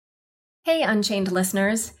Hey, Unchained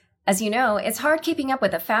listeners. As you know, it's hard keeping up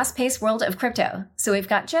with the fast-paced world of crypto, so we've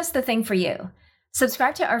got just the thing for you.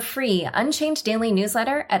 Subscribe to our free Unchained daily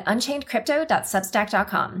newsletter at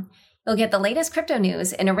unchainedcrypto.substack.com. You'll get the latest crypto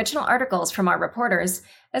news and original articles from our reporters,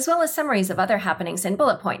 as well as summaries of other happenings and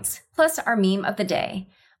bullet points, plus our meme of the day,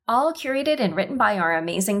 all curated and written by our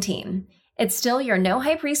amazing team. It's still your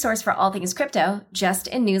no-hype resource for all things crypto, just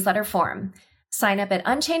in newsletter form. Sign up at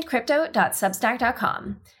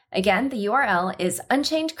unchainedcrypto.substack.com. Again, the URL is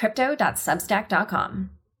unchainedcrypto.substack.com.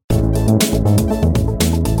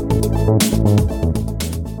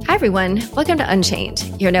 Hi, everyone. Welcome to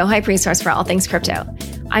Unchained, your no-hype resource for all things crypto.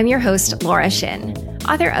 I'm your host, Laura Shin,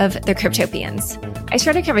 author of The Cryptopians. I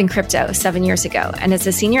started covering crypto 7 years ago, and as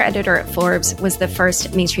a senior editor at Forbes, was the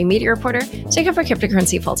first mainstream media reporter to cover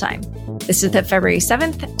cryptocurrency full-time. This is the February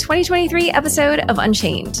 7th, 2023 episode of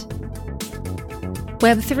Unchained.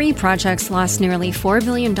 Web3 projects lost nearly $4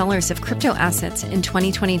 billion of crypto assets in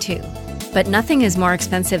 2022. But nothing is more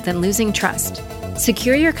expensive than losing trust.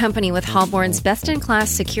 Secure your company with Halborn's best-in-class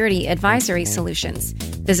security advisory solutions.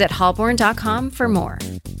 Visit halborn.com for more.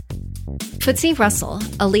 FTSE Russell,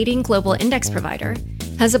 a leading global index provider,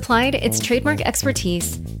 has applied its trademark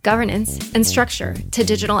expertise, governance, and structure to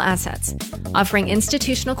digital assets, offering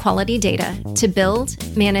institutional quality data to build,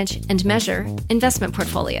 manage, and measure investment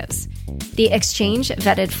portfolios. The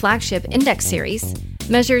exchange-vetted flagship index series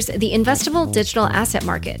measures the investable digital asset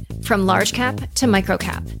market from large cap to micro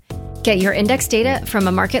cap. Get your index data from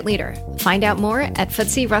a market leader. Find out more at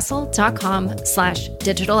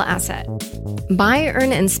FTSERussell.com/digital asset. Buy,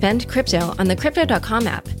 earn, and spend crypto on the Crypto.com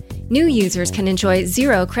app. New users can enjoy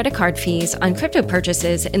 0 credit card fees on crypto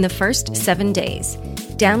purchases in the first 7 days.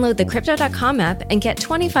 Download the Crypto.com app and get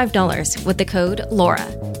 $25 with the code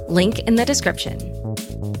LAURA. Link in the description.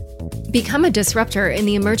 Become a disruptor in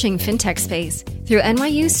the emerging fintech space through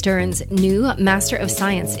NYU Stern's new Master of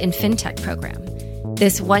Science in Fintech program.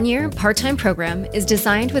 This 1-year part-time program is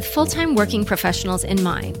designed with full-time working professionals in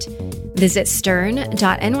mind. Visit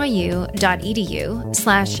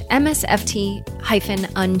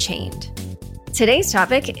stern.nyu.edu/MSFT-Unchained. Today's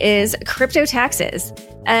topic is crypto taxes,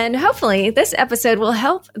 and hopefully this episode will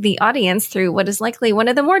help the audience through what is likely one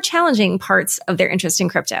of the more challenging parts of their interest in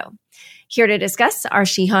crypto. Here to discuss are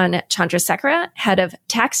Shihan Chandrasekera, Head of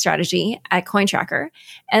Tax Strategy at CoinTracker,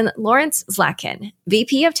 and Lawrence Zlatkin,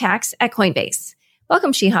 VP of Tax at Coinbase.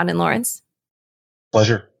 Welcome, Shihan and Lawrence.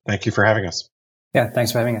 Pleasure. Thank you for having us. Yeah,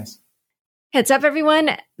 thanks for having us. Heads up,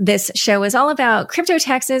 everyone. This show is all about crypto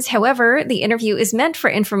taxes. However, the interview is meant for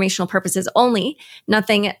informational purposes only.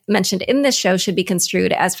 Nothing mentioned in this show should be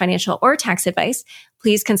construed as financial or tax advice.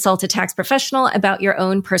 Please consult a tax professional about your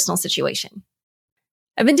own personal situation.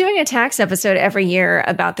 I've been doing a tax episode every year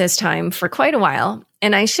about this time for quite a while.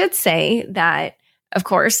 And I should say that, of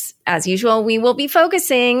course, as usual, we will be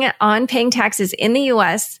focusing on paying taxes in the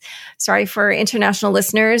US. Sorry for international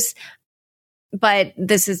listeners, but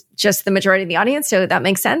this is just the majority of the audience, so that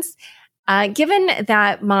makes sense. Given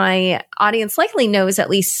that my audience likely knows at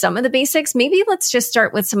least some of the basics, maybe let's just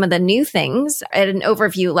start with some of the new things at an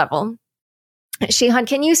overview level. Shihan,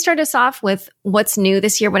 can you start us off with what's new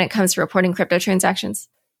this year when it comes to reporting crypto transactions?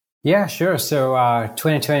 Yeah, sure. So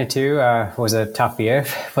 2022 was a tough year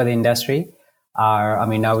for the industry.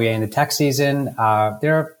 Now we are in the tax season.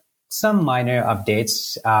 There are some minor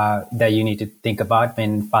updates that you need to think about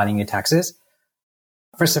when filing your taxes.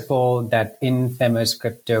 First of all, that infamous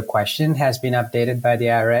crypto question has been updated by the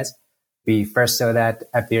IRS. We first saw that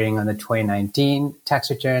appearing on the 2019 tax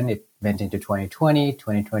return. It went into 2020,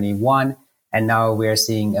 2021. And now we're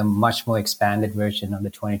seeing a much more expanded version of the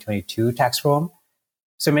 2022 tax form.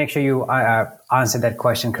 So make sure you answer that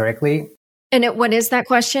question correctly. And what is that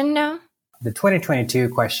question now? The 2022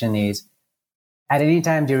 question is, at any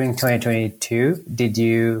time during 2022, did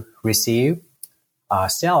you receive,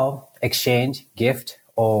 sell, exchange, gift,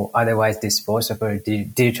 or otherwise dispose of a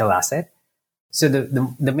digital asset? So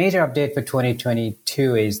the major update for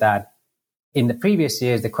 2022 is that in the previous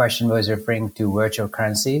years, the question was referring to virtual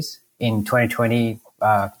currencies. In 2020,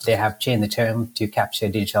 they have changed the term to capture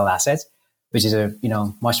digital assets, which is a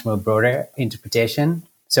much more broader interpretation.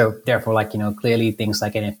 So therefore, clearly things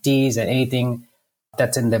like NFTs and anything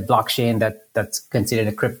that's in the blockchain that's considered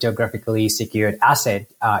a cryptographically secured asset,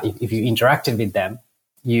 if you interacted with them,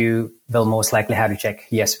 you will most likely have to check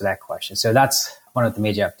yes for that question. So that's one of the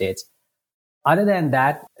major updates. Other than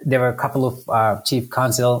that, there were a couple of Chief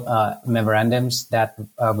Counsel memorandums that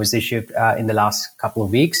was issued in the last couple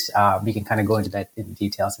of weeks. We can kind of go into that in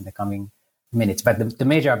details in the coming minutes. But the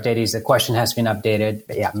major update is the question has been updated.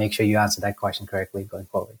 But yeah, make sure you answer that question correctly going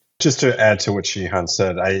forward. Just to add to what Shihan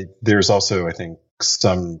said, there's also, I think,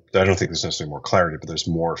 I don't think there's necessarily more clarity, but there's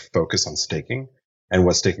more focus on staking and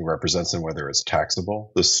what staking represents and whether it's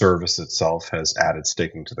taxable. The service itself has added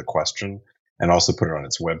staking to the question and also put it on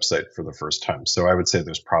its website for the first time. So I would say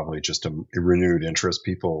there's probably just a renewed interest.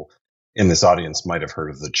 People in this audience might have heard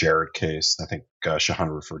of the Jared case. I think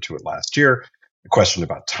Shahan referred to it last year, the question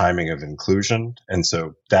about timing of inclusion. And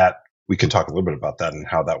so that we can talk a little bit about that and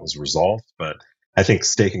how that was resolved. But I think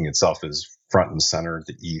staking itself is front and center.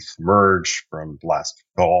 The ETH merge from last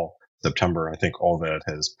fall, September, I think all that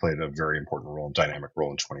has played a very important role, dynamic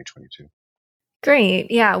role in 2022. Great.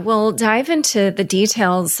 Yeah, we'll dive into the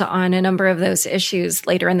details on a number of those issues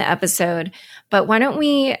later in the episode. But why don't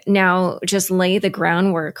we now just lay the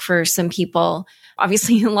groundwork for some people?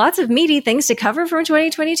 Obviously, lots of meaty things to cover from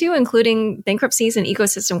 2022, including bankruptcies and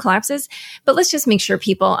ecosystem collapses. But let's just make sure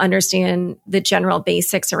people understand the general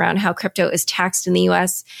basics around how crypto is taxed in the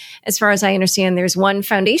US. As far as I understand, there's one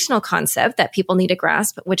foundational concept that people need to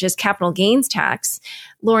grasp, which is capital gains tax.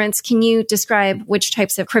 Lawrence, can you describe which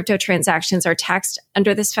types of crypto transactions are taxed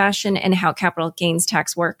under this fashion and how capital gains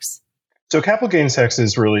tax works? So capital gains tax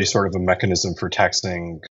is really sort of a mechanism for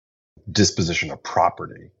taxing disposition of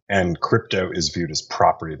property, and crypto is viewed as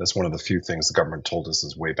property. That's one of the few things the government told us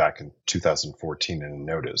is way back in 2014 in a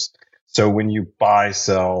notice. So when you buy,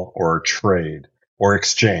 sell, or trade or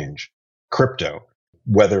exchange crypto,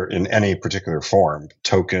 whether in any particular form,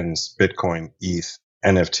 tokens, Bitcoin, ETH,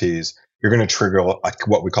 NFTs, you're going to trigger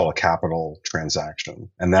what we call a capital transaction,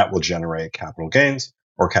 and that will generate capital gains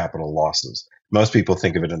or capital losses. Most people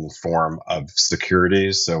think of it in the form of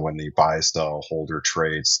securities. So when you buy, sell, hold, or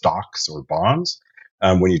trade stocks or bonds,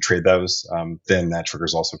 when you trade those, then that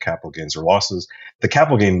triggers also capital gains or losses. The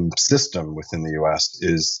capital gain system within the U.S.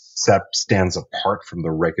 stands apart from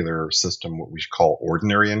the regular system, what we call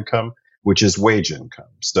ordinary income, which is wage income.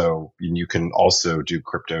 So you can also do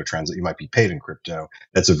crypto transactions. You might be paid in crypto.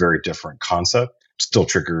 That's a very different concept. Still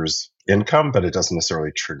triggers income, but it doesn't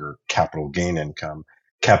necessarily trigger capital gain income.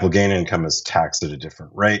 Capital gain income is taxed at a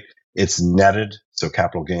different rate. It's netted. So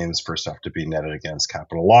capital gains first have to be netted against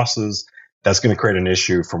capital losses. That's going to create an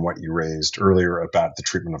issue from what you raised earlier about the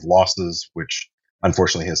treatment of losses, which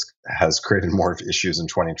unfortunately has created more of issues in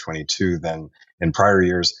 2022 than in prior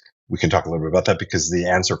years. We can talk a little bit about that because the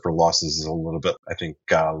answer for losses is a little bit, I think,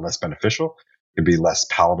 less beneficial. It could be less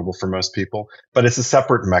palatable for most people, but it's a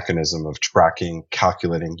separate mechanism of tracking,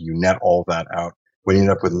 calculating. You net all that out. When you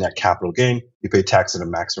end up with net capital gain, you pay tax at a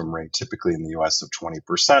maximum rate, typically in the US of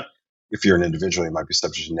 20%. If you're an individual, you might be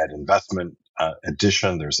subject to net investment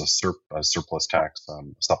addition. There's a surplus tax,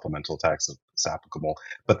 supplemental tax that's applicable.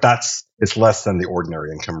 But it's less than the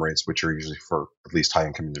ordinary income rates, which are usually for at least high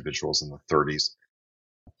income individuals in the 30s.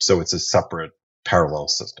 So it's a separate parallel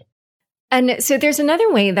system. And so there's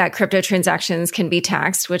another way that crypto transactions can be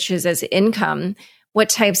taxed, which is as income. What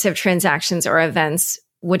types of transactions or events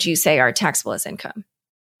would you say are taxable as income?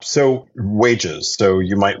 So wages. So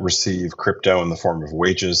you might receive crypto in the form of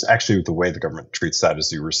wages. Actually, the way the government treats that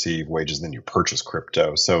is you receive wages, then you purchase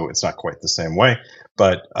crypto. So it's not quite the same way.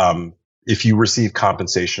 But if you receive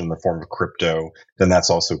compensation in the form of crypto, then that's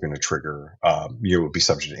also going to trigger, you will be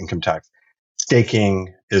subject to income tax.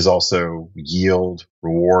 Staking is also yield,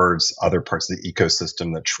 rewards, other parts of the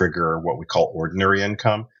ecosystem that trigger what we call ordinary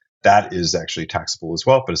income. That is actually taxable as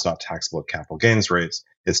well, but it's not taxable at capital gains rates.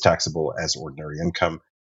 It's taxable as ordinary income.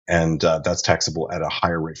 And that's taxable at a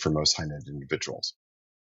higher rate for most high net individuals.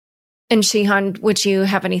 And Shihan, would you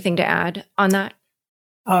have anything to add on that?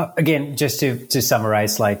 Again, just to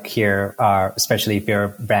summarize, like here, especially if you're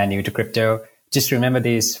brand new to crypto, just remember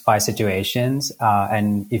these 5 situations.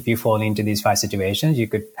 And if you fall into these 5 situations, you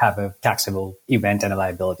could have a taxable event and a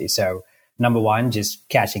liability. So number 1, just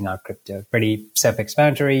cashing out crypto. Pretty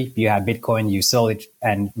self-explanatory. You had Bitcoin, you sold it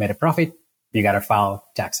and made a profit. You got to file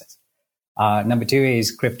taxes. Number 2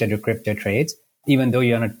 is crypto to crypto trades. Even though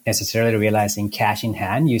you're not necessarily realizing cash in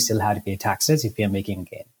hand, you still have to pay taxes if you're making a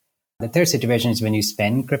gain. The third situation is when you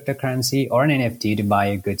spend cryptocurrency or an NFT to buy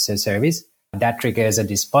a goods or service. That triggers a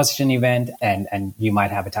disposition event and you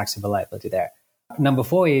might have a taxable liability there. Number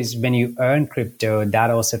 4 is when you earn crypto, that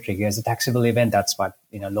also triggers a taxable event. That's what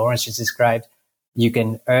Lawrence just described. You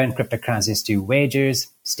can earn cryptocurrencies to wages,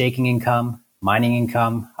 staking income, mining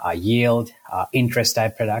income, yield, interest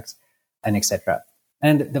type products, and etc.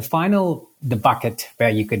 And the bucket where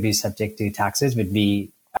you could be subject to taxes would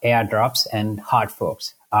be airdrops and hard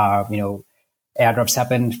forks. Airdrops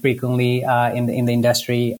happen frequently in the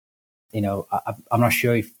industry. I'm not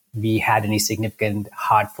sure if we had any significant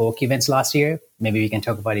hard fork events last year. Maybe we can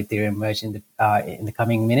talk about Ethereum merge in the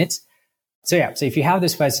coming minutes. So if you have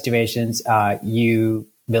those 5 situations, you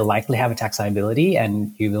will likely have a tax liability,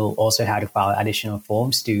 and you will also have to file additional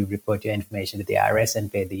forms to report your information to the IRS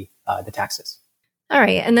and pay the taxes. All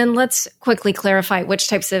right. And then let's quickly clarify which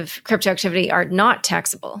types of crypto activity are not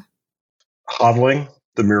taxable. Hodling,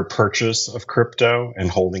 the mere purchase of crypto and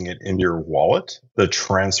holding it in your wallet. The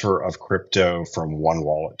transfer of crypto from one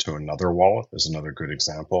wallet to another wallet is another good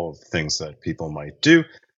example of things that people might do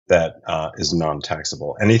that is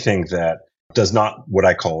non-taxable. Anything that does not what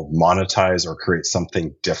I call monetize or create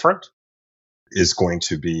something different is going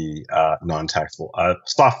to be non-taxable.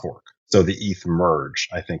 Soft fork. So the ETH merge,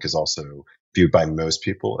 I think, is also viewed by most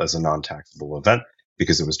people as a non-taxable event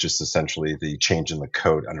because it was just essentially the change in the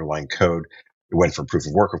code, underlying code. It went from proof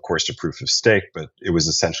of work, of course, to proof of stake, but it was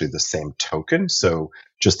essentially the same token. So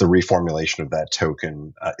just the reformulation of that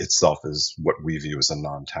token itself is what we view as a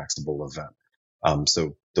non-taxable event.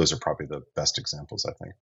 So those are probably the best examples, I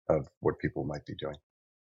think, of what people might be doing.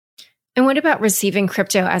 And what about receiving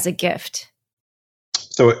crypto as a gift?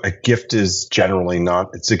 So a gift is generally not,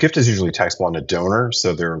 a gift is usually taxable on a donor.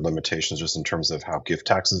 So there are limitations just in terms of how gift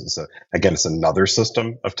taxes, it's another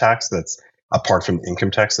system of tax that's apart from the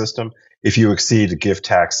income tax system. If you exceed a gift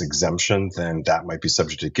tax exemption, then that might be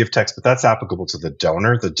subject to gift tax, but that's applicable to the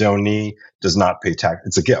donor. The donee does not pay tax.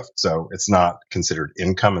 It's a gift. So it's not considered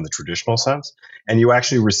income in the traditional sense. And you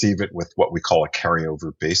actually receive it with what we call a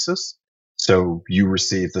carryover basis. So you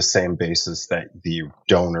receive the same basis that the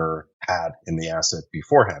donor had in the asset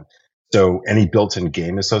beforehand. So any built-in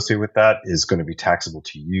gain associated with that is going to be taxable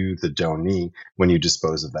to you, the donee, when you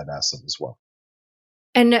dispose of that asset as well.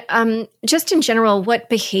 And just in general, what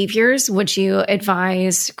behaviors would you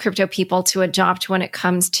advise crypto people to adopt when it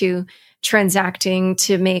comes to transacting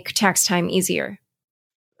to make tax time easier?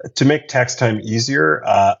 To make tax time easier,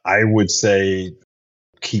 I would say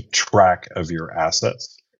keep track of your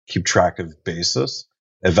assets. Keep track of basis,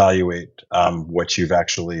 evaluate what you've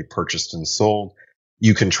actually purchased and sold.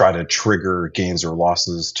 You can try to trigger gains or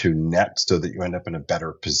losses to net so that you end up in a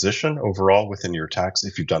better position overall within your tax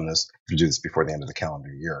if you do this before the end of the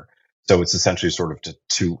calendar year. So it's essentially sort of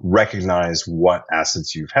to recognize what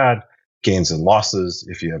assets you've had, gains and losses.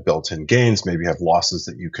 If you have built-in gains, maybe you have losses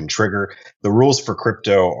that you can trigger. The rules for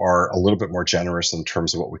crypto are a little bit more generous in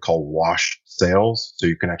terms of what we call wash sales. So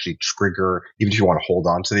you can actually trigger, even if you want to hold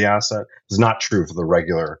on to the asset. It's not true for the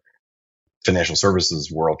regular financial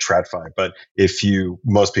services world, TradFi. But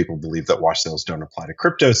most people believe that wash sales don't apply to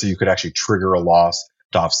crypto. So you could actually trigger a loss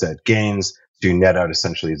to offset gains. So you net out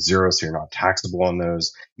essentially at zero. So you're not taxable on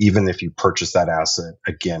those, even if you purchase that asset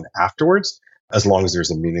again afterwards, as long as there's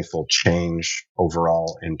a meaningful change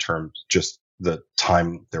overall in terms just the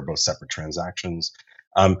time. They're both separate transactions.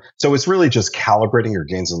 So it's really just calibrating your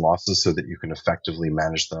gains and losses so that you can effectively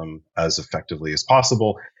manage them as effectively as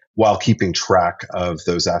possible while keeping track of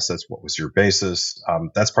those assets. What was your basis?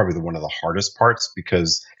 That's probably one of the hardest parts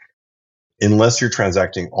because unless you're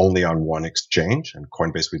transacting only on one exchange, and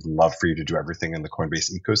Coinbase, we'd love for you to do everything in the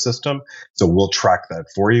Coinbase ecosystem. So we'll track that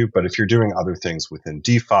for you. But if you're doing other things within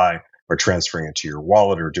DeFi or transferring it to your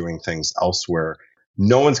wallet or doing things elsewhere,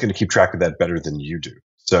 no one's going to keep track of that better than you do.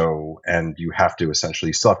 So, and you have to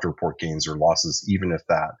essentially still have to report gains or losses, even if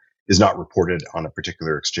that is not reported on a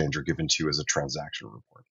particular exchange or given to you as a transaction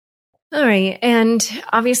report. All right. And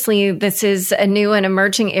obviously, this is a new and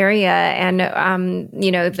emerging area. And,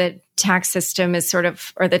 the tax system is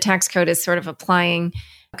or the tax code is sort of applying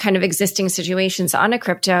kind of existing situations on a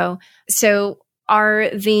crypto. So are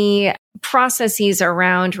the processes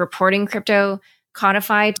around reporting crypto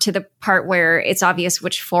codified to the part where it's obvious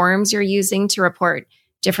which forms you're using to report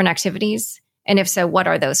different activities? And if so, what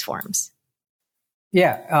are those forms?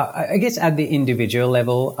 Yeah, I guess at the individual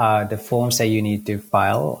level, the forms that you need to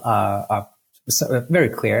file are very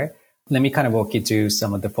clear. Let me kind of walk you through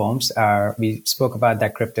some of the forms. We spoke about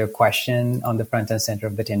that crypto question on the front and center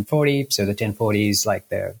of the 1040. So the 1040 is like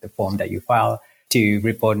the form that you file to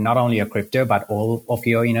report not only your crypto, but all of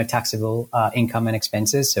your taxable income and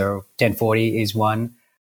expenses. So 1040 is one.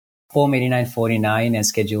 Form 8949 and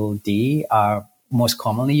Schedule D are most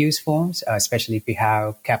commonly used forms, especially if you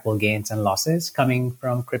have capital gains and losses coming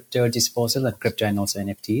from crypto disposal and crypto and also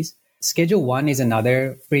NFTs. Schedule 1 is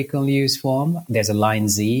another frequently used form. There's a line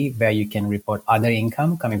Z where you can report other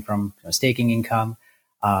income coming from staking income,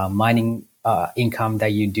 mining income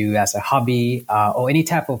that you do as a hobby, or any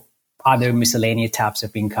type of other miscellaneous types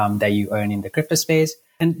of income that you earn in the crypto space.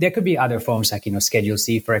 And there could be other forms like, Schedule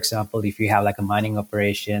C, for example, if you have like a mining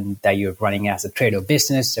operation that you're running as a trade or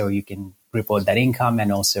business, so you can report that income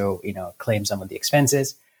and also, claim some of the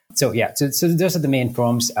expenses. So yeah, so those are the main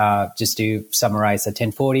forms. Just to summarize, the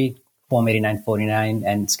 1040, Form 8949,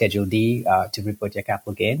 and Schedule D to report your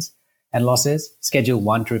capital gains. and losses, Schedule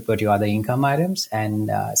 1 to report your other income items,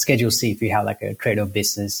 and Schedule C if you have like a trade or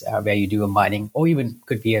business where you do a mining or even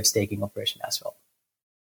could be a staking operation as well.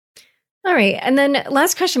 All right. And then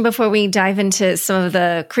last question before we dive into some of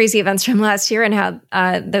the crazy events from last year and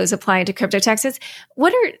how those apply to crypto taxes.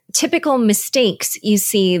 What are typical mistakes you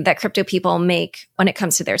see that crypto people make when it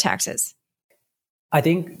comes to their taxes? I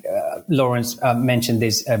think Lawrence mentioned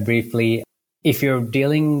this briefly. If you're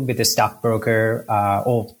dealing with a stockbroker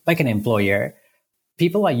or like an employer,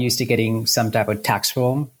 people are used to getting some type of tax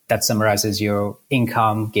form that summarizes your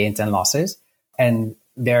income, gains, and losses. And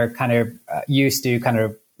they're kind of used to kind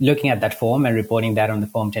of looking at that form and reporting that on the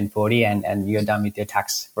Form 1040, and you're done with your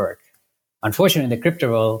tax work. Unfortunately, in the crypto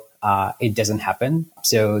world, it doesn't happen.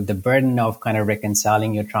 So the burden of kind of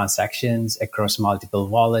reconciling your transactions across multiple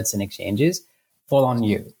wallets and exchanges fall on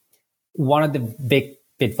you. One of the big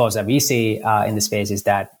pitfalls that we see in the space is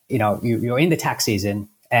that, you're in the tax season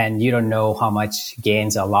and you don't know how much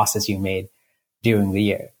gains or losses you made during the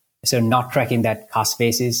year. So not tracking that cost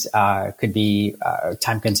basis could be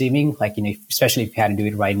time consuming, especially if you had to do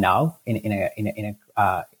it right now in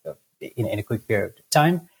a quick period of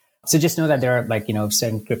time. So just know that there are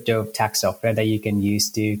certain crypto tax software that you can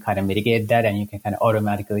use to kind of mitigate that, and you can kind of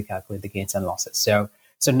automatically calculate the gains and losses. So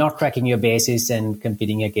not tracking your basis and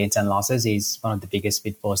computing your gains and losses is one of the biggest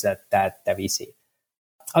pitfalls that we see.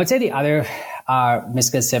 I would say the other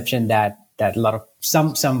misconception that a lot of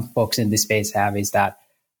some folks in this space have is that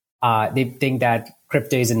they think that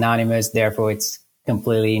crypto is anonymous, therefore it's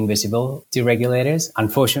completely invisible to regulators.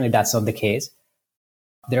 Unfortunately, that's not the case.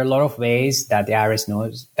 There are a lot of ways that the IRS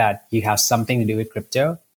knows that you have something to do with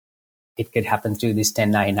crypto. It could happen through these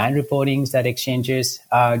 1099 reportings that exchanges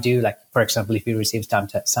do. Like, for example, if you receive some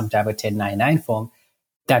type of 1099 form,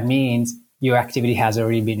 that means your activity has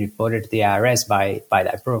already been reported to the IRS by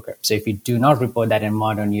that broker. So if you do not report that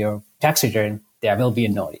amount on your tax return, there will be a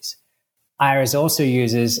notice. IRS also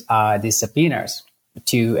uses these subpoenas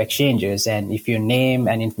to exchanges. And if your name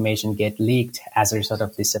and information get leaked as a result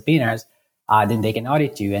of these subpoenas, then they can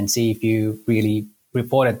audit you and see if you really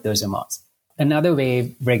reported those amounts. Another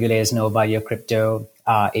way regulators know about your crypto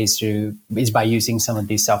is by using some of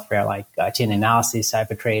these software like Chainalysis,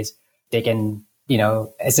 CipherTrace. They can,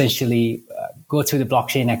 essentially go through the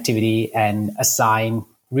blockchain activity and assign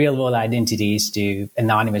real world identities to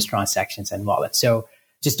anonymous transactions and wallets. So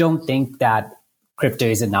just don't think that crypto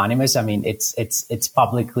is anonymous. I mean, it's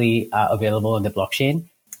publicly available on the blockchain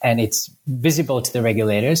and it's visible to the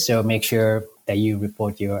regulators. So make sure that you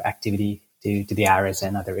report your activity to the IRS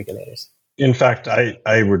and other regulators. In fact,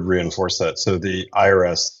 I would reinforce that. So the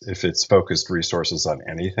IRS, if it's focused resources on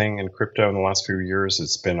anything in crypto in the last few years,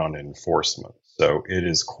 it's been on enforcement. So it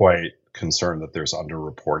is quite concerned that there's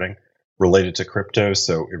underreporting related to crypto.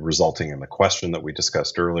 So it resulting in the question that we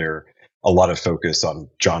discussed earlier, a lot of focus on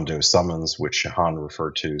John Doe summons, which Shahan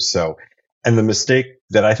referred to. So, and the mistake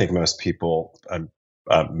that I think most people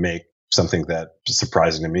make, something that is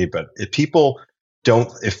surprising to me, but if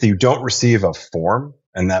you don't receive a form,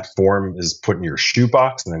 and that form is put in your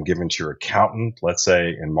shoebox and then given to your accountant, let's say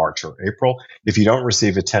in March or April, if you don't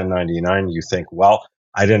receive a 1099, you think, well,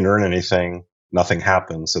 I didn't earn anything, nothing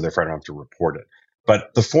happened, so therefore I don't have to report it.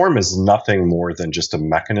 But the form is nothing more than just a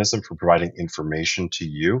mechanism for providing information to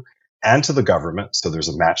you and to the government. So there's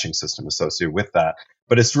a matching system associated with that.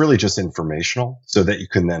 But it's really just informational so that you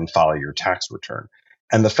can then file your tax return.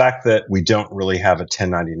 And the fact that we don't really have a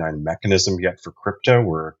 1099 mechanism yet for crypto,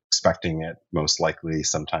 we're expecting it most likely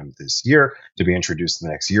sometime this year to be introduced in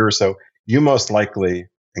the next year or so. You most likely,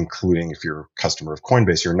 including if you're a customer of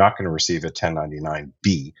Coinbase, you're not going to receive a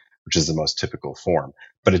 1099-B, which is the most typical form.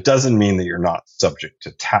 But it doesn't mean that you're not subject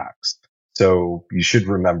to tax. So you should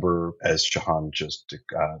remember, as Shahan just,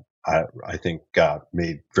 I think,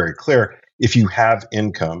 made very clear, if you have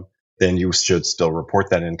income, then you should still report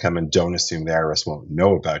that income and don't assume the IRS won't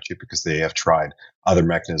know about you, because they have tried other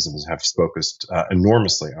mechanisms, have focused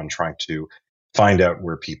enormously on trying to find out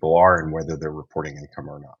where people are and whether they're reporting income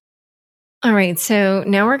or not. All right. So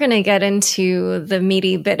now we're going to get into the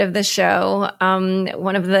meaty bit of the show.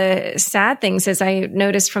 One of the sad things is I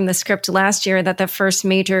noticed from the script last year that the first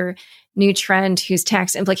major new trend whose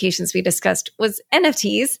tax implications we discussed was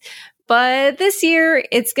NFTs. But this year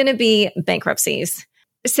it's going to be bankruptcies.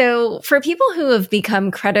 So for people who have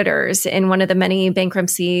become creditors in one of the many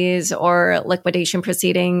bankruptcies or liquidation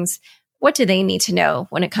proceedings, what do they need to know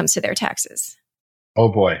when it comes to their taxes? Oh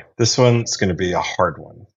boy, this one's going to be a hard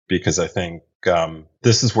one, because I think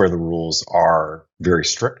this is where the rules are very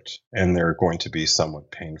strict and they're going to be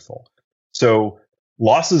somewhat painful. So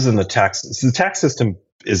losses in the tax system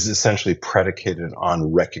is essentially predicated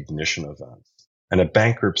on recognition events. And a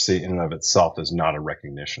bankruptcy in and of itself is not a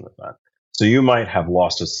recognition event. So you might have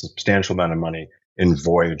lost a substantial amount of money in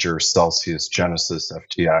Voyager, Celsius, Genesis,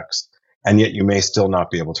 FTX, and yet you may still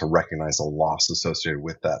not be able to recognize a loss associated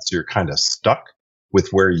with that. So you're kind of stuck with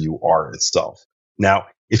where you are itself. Now,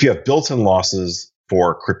 if you have built-in losses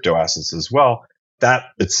for crypto assets as well, that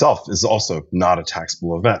itself is also not a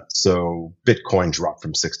taxable event. So Bitcoin dropped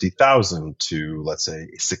from 60,000 to, let's say,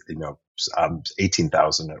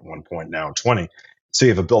 18,000 at one point, now 20. So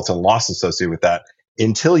you have a built-in loss associated with that.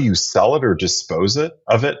 Until you sell it or dispose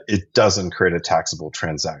of it, it doesn't create a taxable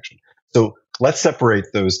transaction. So let's separate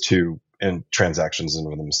those two transactions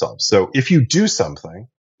into themselves. So if you do something,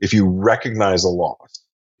 if you recognize a loss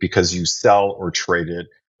because you sell or trade it,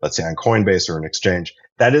 let's say on Coinbase or an exchange,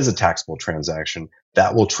 that is a taxable transaction.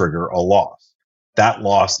 That will trigger a loss. That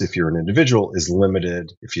loss, if you're an individual, is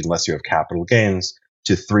limited, unless you have capital gains,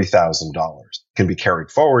 to $3,000. It can be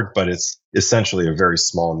carried forward, but it's essentially a very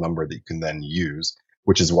small number that you can then use,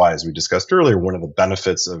 which is why, as we discussed earlier, one of the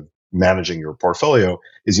benefits of managing your portfolio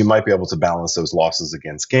is you might be able to balance those losses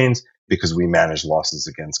against gains because we manage losses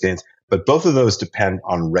against gains. But both of those depend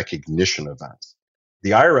on recognition events.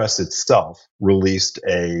 The IRS itself released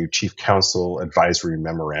a chief counsel advisory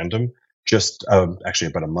memorandum just actually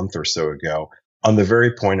about a month or so ago on the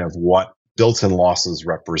very point of what built-in losses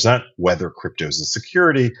represent, whether crypto is a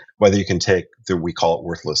security, whether you can take we call it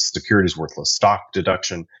worthless securities, worthless stock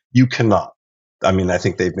deduction. You cannot. I mean, I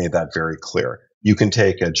think they've made that very clear. You can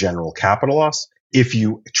take a general capital loss if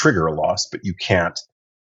you trigger a loss, but you can't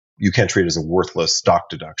treat it as a worthless stock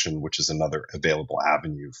deduction, which is another available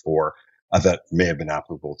avenue for that may have been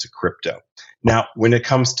applicable to crypto. Now, when it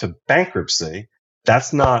comes to bankruptcy,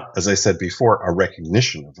 that's not, as I said before, a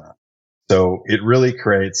recognition event. So it really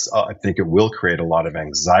creates, I think it will create a lot of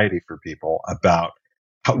anxiety for people about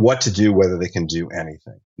what to do, whether they can do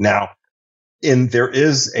anything. Now, there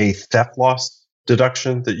is a theft loss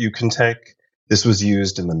deduction that you can take. This was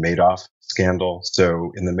used in the Madoff scandal.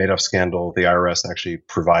 So in the Madoff scandal, the IRS actually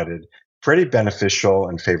provided pretty beneficial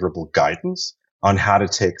and favorable guidance on how to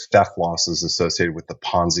take theft losses associated with the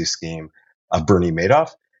Ponzi scheme of Bernie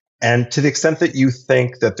Madoff. And to the extent that you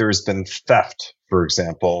think that there's been theft, for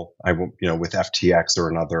example, with FTX or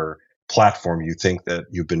another platform, you think that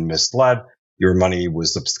you've been misled, your money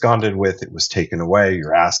was absconded with, it was taken away,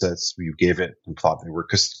 your assets, you gave it and thought they were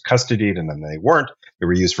custodied and then they weren't, they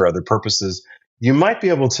were used for other purposes. You might be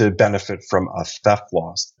able to benefit from a theft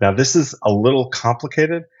loss. Now, this is a little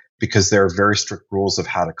complicated because there are very strict rules of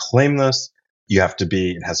how to claim this. It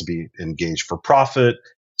has to be engaged for profit.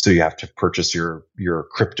 So you have to purchase your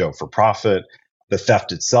crypto for profit. The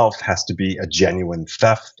theft itself has to be a genuine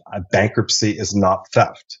theft. A bankruptcy is not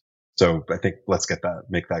theft. So I think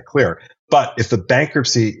make that clear. But if the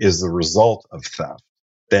bankruptcy is the result of theft,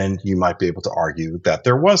 then you might be able to argue that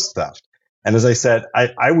there was theft. And as I said,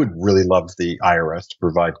 I would really love the IRS to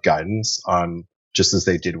provide guidance on, just as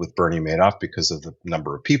they did with Bernie Madoff because of the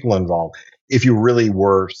number of people involved. If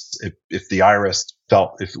the IRS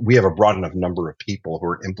felt, if we have a broad enough number of people who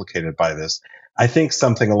are implicated by this, I think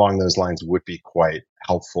something along those lines would be quite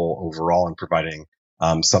helpful overall in providing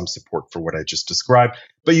some support for what I just described.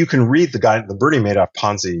 But you can read the Bernie Madoff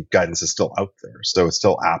Ponzi guidance is still out there. So it's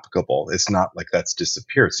still applicable. It's not like that's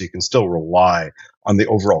disappeared. So you can still rely on the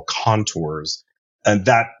overall contours. And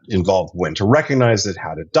that involved when to recognize it,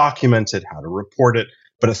 how to document it, how to report it.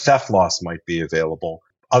 But a theft loss might be available.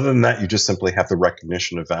 Other than that, you just simply have the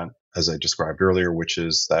recognition event, as I described earlier, which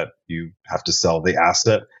is that you have to sell the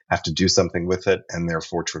asset, have to do something with it, and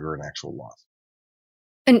therefore trigger an actual loss.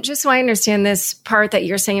 And just so I understand this part that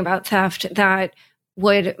you're saying about theft, that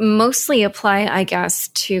would mostly apply, I guess,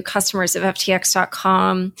 to customers of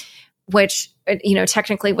FTX.com, which,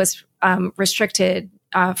 technically was restricted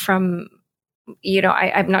from,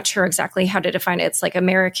 I'm not sure exactly how to define it. It's like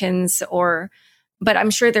Americans but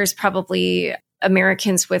I'm sure there's probably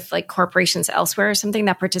Americans with like corporations elsewhere or something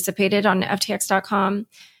that participated on FTX.com.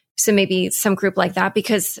 So maybe some group like that,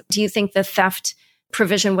 because do you think the theft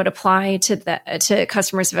provision would apply to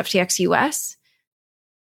customers of FTX US?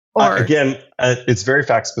 Or again, it's very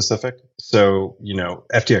fact specific. So,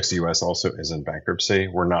 FTX US also is in bankruptcy.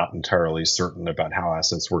 We're not entirely certain about how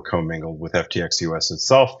assets were commingled with FTX US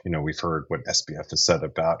itself. We've heard what SBF has said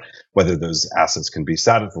about whether those assets can be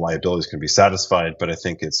the liabilities can be satisfied, but I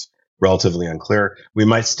think it's relatively unclear. We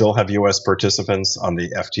might still have US participants on the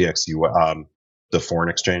FTX, the foreign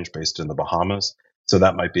exchange based in the Bahamas. So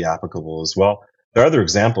that might be applicable as well. There are other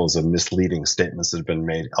examples of misleading statements that have been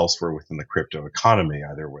made elsewhere within the crypto economy,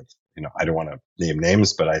 either with, I don't want to name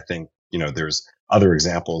names, but I think, there's other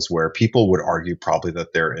examples where people would argue probably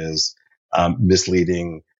that there is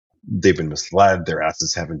misleading they've been misled. Their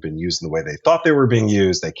assets haven't been used in the way they thought they were being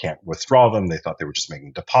used. They can't withdraw them. They thought they were just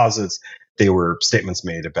making deposits. There were statements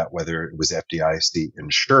made about whether it was FDIC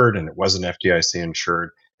insured, and it wasn't FDIC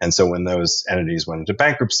insured. And so when those entities went into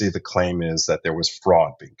bankruptcy, the claim is that there was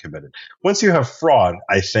fraud being committed. Once you have fraud,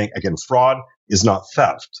 I think, again, fraud is not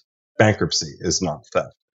theft. Bankruptcy is not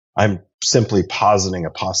theft. I'm simply positing a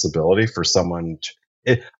possibility for someone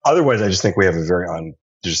otherwise, I just think we have a very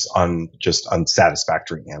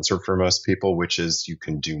unsatisfactory answer for most people, which is you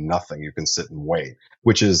can do nothing. You can sit and wait,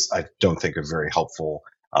 which is, I don't think, a very helpful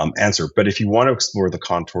answer. But if you want to explore the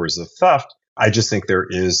contours of theft, I just think there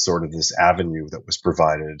is sort of this avenue that was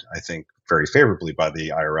provided, I think, very favorably by the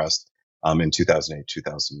IRS in 2008,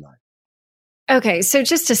 2009. Okay, so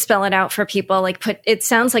just to spell it out for people, it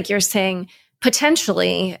sounds like you're saying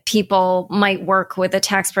potentially people might work with a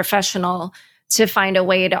tax professional to find a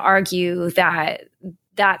way to argue that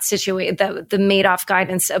situation, the Madoff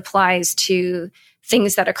guidance applies to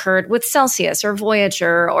things that occurred with Celsius or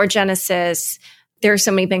Voyager or Genesis. There are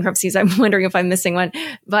so many bankruptcies. I'm wondering if I'm missing one.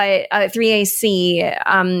 But 3AC,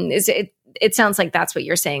 it sounds like that's what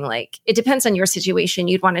you're saying. Like, it depends on your situation.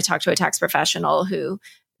 You'd want to talk to a tax professional who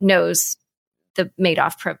knows the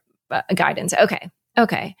Madoff guidance.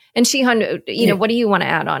 Okay. And Shihan, what do you want to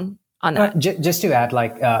add on that? Just to add,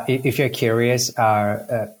 if you're curious,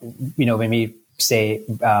 when we say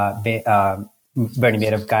Bernie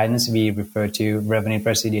Madoff guidance, we refer to Revenue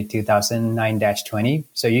Procedure 2009-20.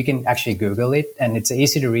 So you can actually Google it, and it's an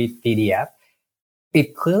easy to read PDF.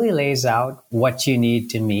 It clearly lays out what you need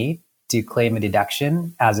to meet to claim a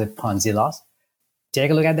deduction as a Ponzi loss. Take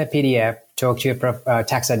a look at that PDF, talk to your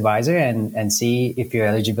tax advisor, and see if you're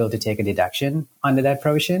eligible to take a deduction under that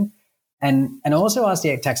provision. And also ask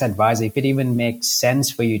the tax advisor if it even makes sense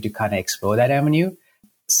for you to kind of explore that avenue.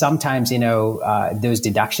 Sometimes, those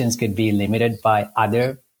deductions could be limited by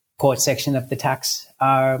other code section of the tax,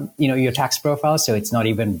 your tax profile. So it's not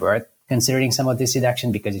even worth considering some of this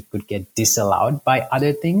deduction because it could get disallowed by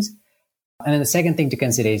other things. And then the second thing to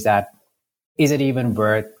consider is that, is it even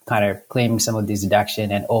worth kind of claiming some of this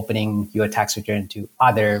deduction and opening your tax return to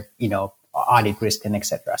other, audit risk and et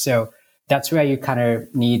cetera. So that's where you kind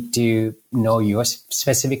of need to know your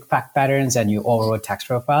specific fact patterns and your overall tax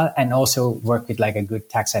profile, and also work with like a good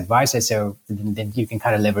tax advisor. So then you can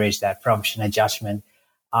kind of leverage that provision adjustment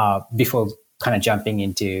before kind of jumping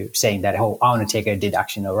into saying that, I want to take a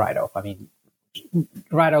deduction or write-off. I mean,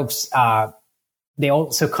 write-offs, they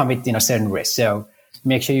also commit, certain risks. So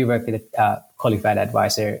make sure you work with a qualified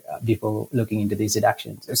advisor before looking into these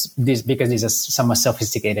deductions, because these are some more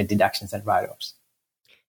sophisticated deductions and write-offs.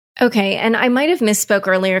 Okay. And I might have misspoke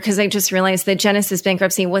earlier because I just realized that Genesis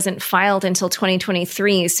bankruptcy wasn't filed until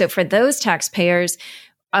 2023. So for those taxpayers,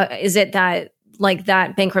 is it that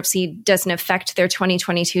that bankruptcy doesn't affect their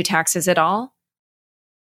 2022 taxes at all?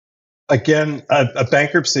 Again, a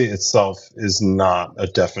bankruptcy itself is not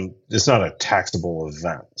it's not a taxable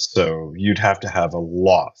event. So you'd have to have a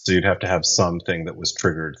loss. So you'd have to have something that was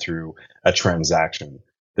triggered through a transaction.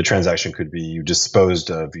 The transaction could be you disposed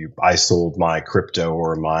of, I sold my crypto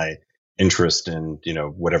or my interest in,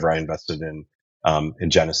 whatever I invested in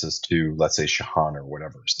Genesis to, let's say, Shihan or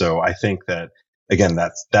whatever. So I think that, again,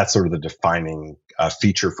 that's sort of the defining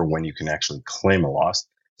feature for when you can actually claim a loss.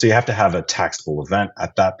 So you have to have a taxable event.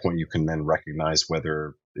 At that point, you can then recognize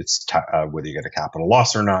whether it's whether you get a capital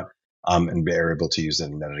loss or not, and be able to use it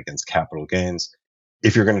and net it against capital gains.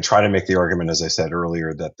 If you're going to try to make the argument, as I said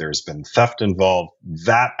earlier, that there's been theft involved,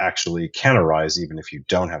 that actually can arise even if you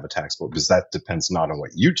don't have a taxable, because that depends not on what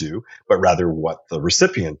you do, but rather what the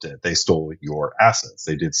recipient did. They stole your assets.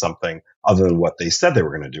 They did something other than what they said they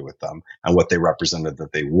were going to do with them and what they represented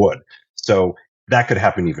that they would. So that could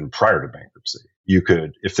happen even prior to bankruptcy. You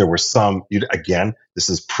could, if there were again, this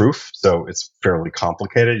is proof, so it's fairly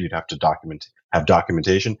complicated. You'd have to have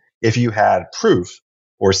documentation. If you had proof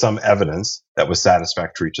or some evidence that was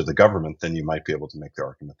satisfactory to the government, then you might be able to make the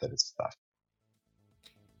argument that it's theft.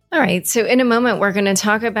 All right. So in a moment, we're going to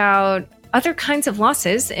talk about other kinds of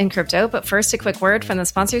losses in crypto. But first, a quick word from the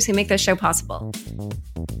sponsors who make this show possible.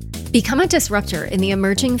 Become a disruptor in the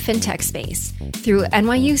emerging fintech space through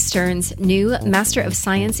NYU Stern's new Master of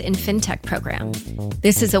Science in Fintech program.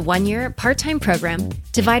 This is a 1-year part-time program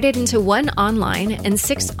divided into 1 online and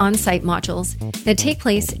 6 on-site modules that take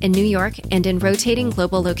place in New York and in rotating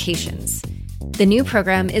global locations. The new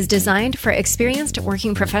program is designed for experienced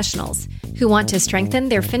working professionals who want to strengthen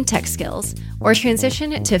their fintech skills or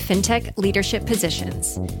transition to fintech leadership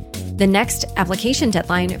positions. The next application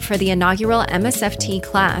deadline for the inaugural MSFT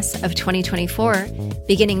class of 2024,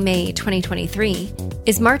 beginning May 2023,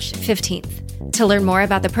 is March 15th. To learn more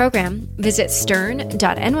about the program, visit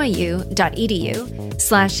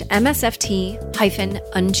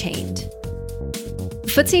stern.nyu.edu/MSFT-Unchained.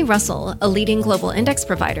 FTSE Russell, a leading global index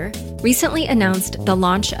provider, recently announced the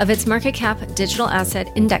launch of its market cap digital asset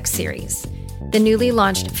index series. The newly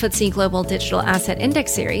launched FTSE Global Digital Asset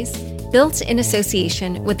Index Series, built in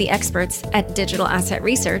association with the experts at Digital Asset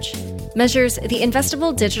Research, measures the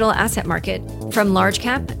investable digital asset market from large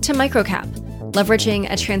cap to micro cap,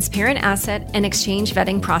 leveraging a transparent asset and exchange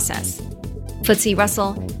vetting process. FTSE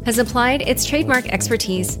Russell has applied its trademark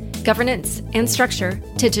expertise, governance, and structure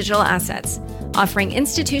to digital assets, offering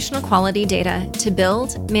institutional quality data to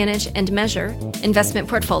build, manage, and measure investment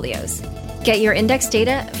portfolios. Get your index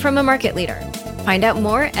data from a market leader. Find out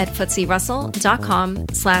more at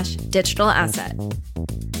FTSERussell.com/digital asset.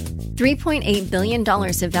 $3.8 billion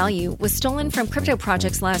of value was stolen from crypto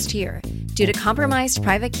projects last year due to compromised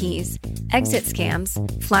private keys, exit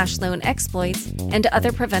scams, flash loan exploits, and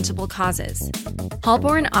other preventable causes.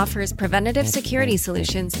 Halborn offers preventative security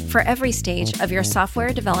solutions for every stage of your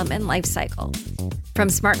software development lifecycle. From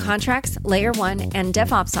smart contracts, layer 1, and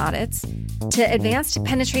DevOps audits, to advanced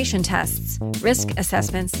penetration tests, risk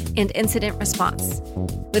assessments, and incident response.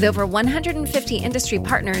 With over 150 industry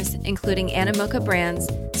partners, including Animoca Brands,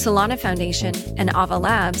 Solana Foundation, and Ava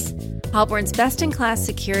Labs, Halborn's best-in-class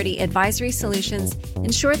security advisory solutions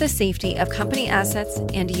ensure the safety of company assets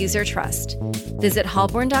and user trust. Visit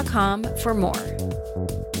halborn.com for more.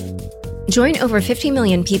 Join over 50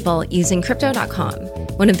 million people using Crypto.com,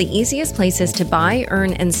 one of the easiest places to buy,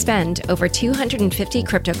 earn, and spend over 250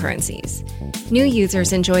 cryptocurrencies. New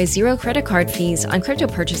users enjoy zero credit card fees on crypto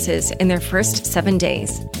purchases in their first 7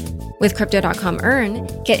 days. With Crypto.com Earn,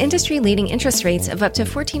 get industry-leading interest rates of up to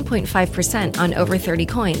 14.5% on over 30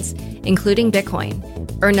 coins, including Bitcoin.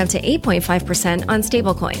 Earn up to 8.5% on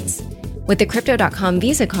stablecoins. With the Crypto.com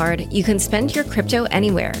Visa card, you can spend your crypto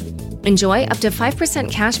anywhere. Enjoy up to 5%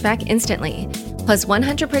 cash back instantly, plus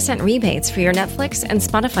 100% rebates for your Netflix and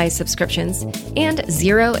Spotify subscriptions, and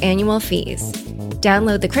 0 annual fees.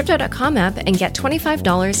 Download the Crypto.com app and get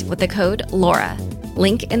 $25 with the code LAURA.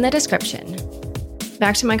 Link in the description.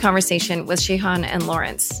 Back to my conversation with Shehan and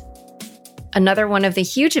Lawrence. Another one of the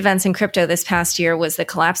huge events in crypto this past year was the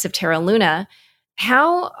collapse of Terra Luna.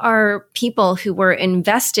 How are people who were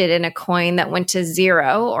invested in a coin that went to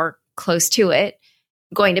zero or close to it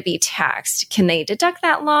going to be taxed? Can they deduct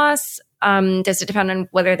that loss? Does it depend on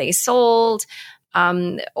whether they sold?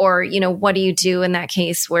 Or, what do you do in that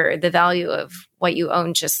case where the value of what you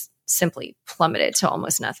own just simply plummeted to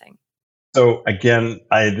almost nothing? So again,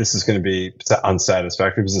 this is going to be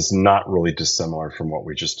unsatisfactory because it's not really dissimilar from what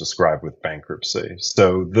we just described with bankruptcy.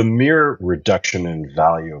 So the mere reduction in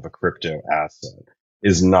value of a crypto asset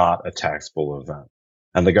is not a taxable event.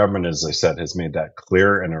 And the government, as I said, has made that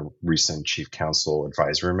clear in a recent chief counsel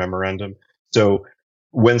advisory memorandum. So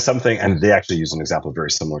when something, and they actually use an example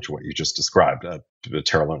very similar to what you just described,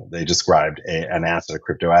 Terra Luna, they described an asset, a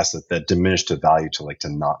crypto asset that diminished to value to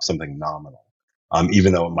not something nominal.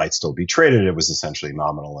 Even though it might still be traded, it was essentially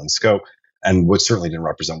nominal in scope, and what certainly didn't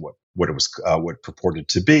represent what it was, what purported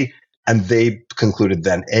to be. And they concluded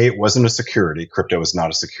then, it wasn't a security. Crypto is not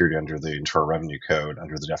a security under the Internal Revenue Code,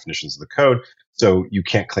 under the definitions of the code. So you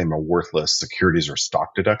can't claim a worthless securities or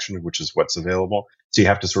stock deduction, which is what's available. So you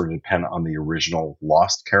have to sort of depend on the original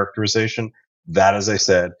lost characterization. That, as I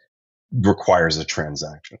said, requires a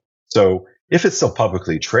transaction. So if it's still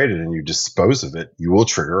publicly traded and you dispose of it, you will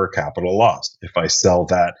trigger a capital loss. If I sell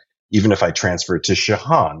that, even if I transfer it to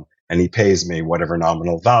Shehan and he pays me whatever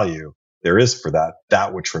nominal value there is for that,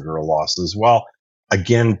 that would trigger a loss as well.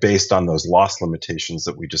 Again, based on those loss limitations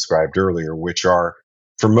that we described earlier, which are,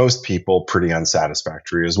 for most people, pretty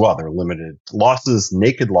unsatisfactory as well. They're limited losses,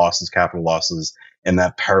 naked losses, capital losses, and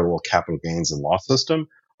that parallel capital gains and loss system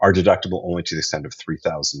are deductible only to the extent of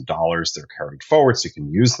 $3,000. They're carried forward, so you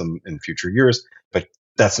can use them in future years, but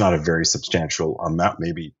that's not a very substantial amount.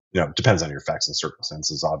 Maybe, it depends on your facts and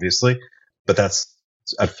circumstances, obviously, but that's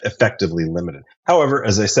effectively limited. However,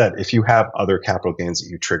 as I said, if you have other capital gains that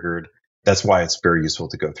you triggered, that's why it's very useful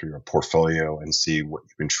to go through your portfolio and see what you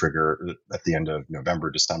can trigger at the end of November,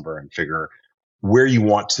 December, and figure where you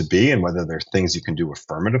want to be and whether there are things you can do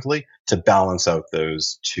affirmatively to balance out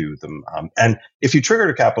those to them. And if you triggered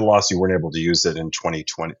a capital loss, you weren't able to use it in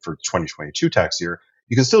 2020 for 2022 tax year,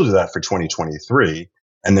 you can still do that for 2023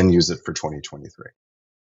 and then use it for 2023.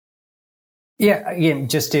 Yeah, again,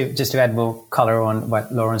 just to add more color on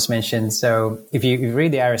what Lawrence mentioned. So if you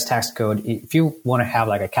read the IRS tax code, if you want to have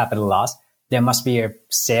like a capital loss, there must be a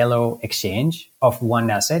sale or exchange of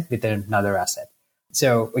one asset with another asset.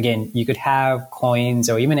 So again, you could have coins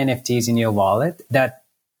or even NFTs in your wallet that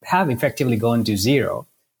have effectively gone to zero.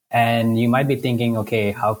 And you might be thinking,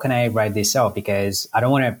 okay, how can I write this off? Because I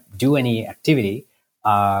don't want to do any activity.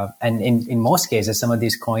 And in most cases, some of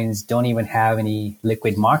these coins don't even have any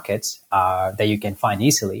liquid markets that you can find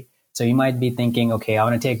easily. So you might be thinking, okay, I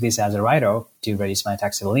want to take this as a write-off to reduce my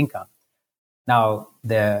taxable income. Now,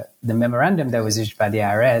 the memorandum that was issued by the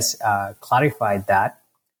IRS clarified that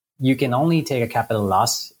you can only take a capital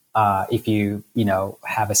loss if you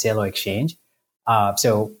have a sale or exchange.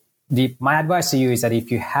 So my advice to you is that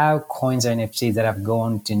if you have coins or NFTs that have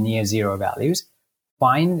gone to near zero values,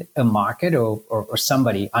 find a market or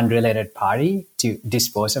somebody, unrelated party, to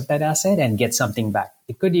dispose of that asset and get something back.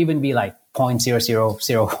 It could even be like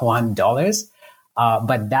 $0.0001,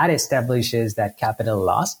 but that establishes that capital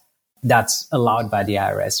loss that's allowed by the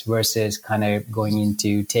IRS versus kind of going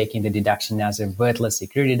into taking the deduction as a worthless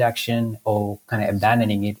security deduction or kind of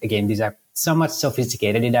abandoning it. Again, these are somewhat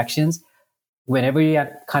sophisticated deductions. Whenever you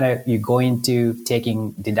go into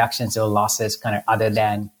taking deductions or losses kind of other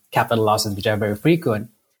than capital losses, which are very frequent,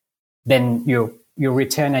 then your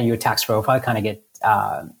return and your tax profile kind of get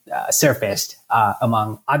surfaced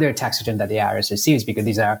among other tax returns that the IRS receives, because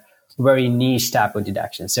these are very niche type of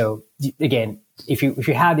deductions. So again, if you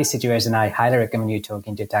have this situation, I highly recommend you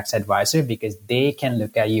talking to a tax advisor, because they can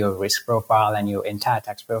look at your risk profile and your entire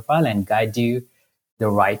tax profile and guide you the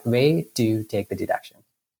right way to take the deduction.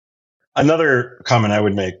 Another comment I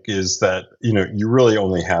would make is that, you really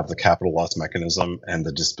only have the capital loss mechanism and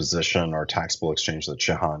the disposition or taxable exchange that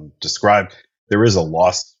Shehan described. There is a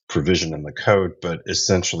loss provision in the code, but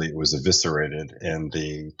essentially it was eviscerated in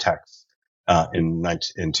the tax in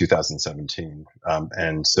 2017.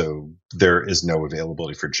 And so there is no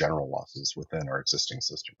availability for general losses within our existing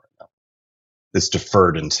system right now. It's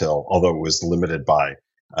deferred until, although it was limited by,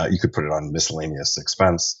 you could put it on miscellaneous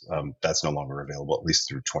expense. That's no longer available, at least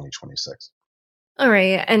through 2026. All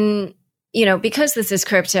right. And, because this is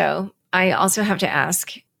crypto, I also have to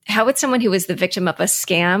ask, how would someone who was the victim of a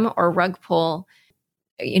scam or rug pull,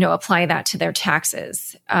 apply that to their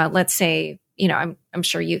taxes? Let's say, I'm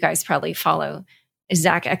sure you guys probably follow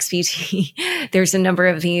Zach XBT. There's a number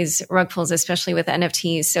of these rug pulls, especially with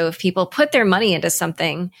NFTs. So if people put their money into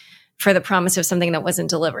something for the promise of something that wasn't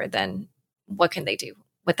delivered, then what can they do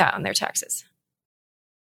with that on their taxes?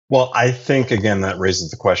 Well, I think, again, that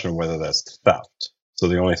raises the question of whether that's theft. So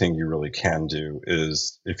the only thing you really can do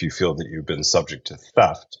is, if you feel that you've been subject to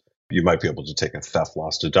theft, you might be able to take a theft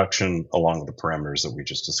loss deduction along with the parameters that we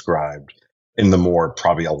just described. In the more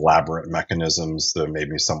probably elaborate mechanisms, there may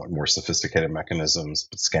be somewhat more sophisticated mechanisms,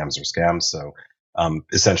 but scams are scams. So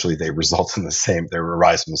essentially they result in they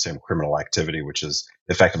arise from the same criminal activity, which is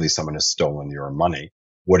effectively someone has stolen your money.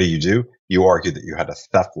 What do? You argue that you had a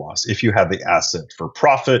theft loss. If you had the asset for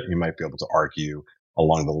profit, you might be able to argue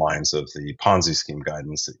along the lines of the Ponzi scheme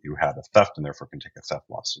guidance that you had a theft and therefore can take a theft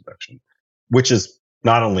loss deduction, which is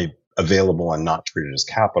not only available and not treated as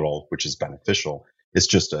capital, which is beneficial. It's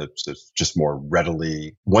just more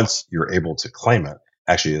readily, once you're able to claim it,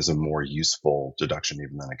 actually is a more useful deduction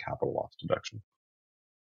even than a capital loss deduction.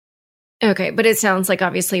 Okay, but it sounds like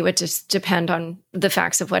obviously it would just depend on the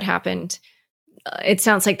facts of what happened. It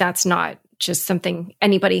sounds like that's not just something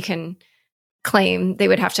anybody can claim. They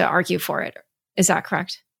would have to argue for it. Is that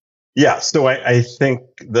correct? Yeah. So I think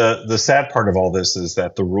the sad part of all this is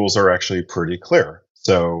that the rules are actually pretty clear.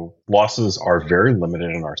 So losses are very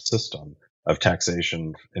limited in our system of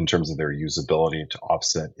taxation in terms of their usability to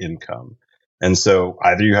offset income. And so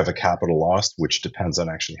either you have a capital loss, which depends on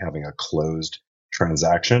actually having a closed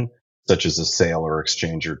transaction, such as a sale or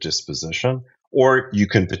exchange or disposition, or you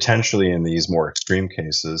can potentially, in these more extreme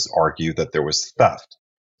cases, argue that there was theft.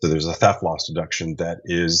 So there's a theft loss deduction that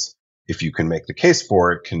is, if you can make the case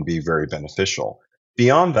for it, can be very beneficial.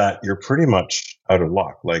 Beyond that, you're pretty much out of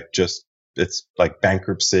luck. It's like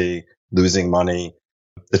bankruptcy, losing money.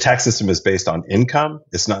 The tax system is based on income.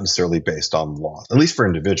 It's not necessarily based on loss, at least for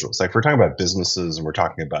individuals. Like, if we're talking about businesses and we're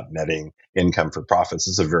talking about netting income for profits,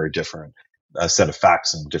 it's a very different set of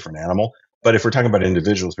facts and different animal. But if we're talking about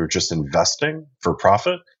individuals who are just investing for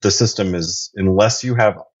profit, the system is, unless you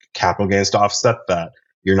have capital gains to offset that,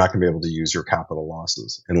 you're not going to be able to use your capital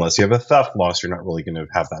losses. Unless you have a theft loss, you're not really going to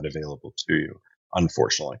have that available to you,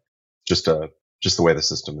 unfortunately. Just the way the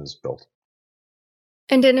system is built.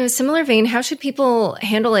 And in a similar vein, how should people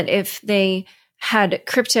handle it if they had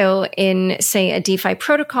crypto in, say, a DeFi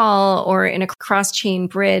protocol or in a cross-chain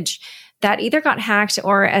bridge that either got hacked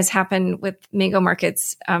or, as happened with Mango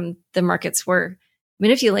markets, the markets were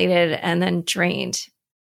manipulated and then drained?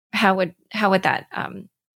 how would that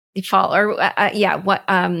fall? Or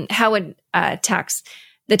how would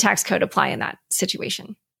the tax code apply in that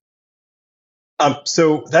situation?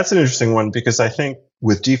 So that's an interesting one, because I think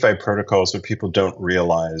with DeFi protocols, what people don't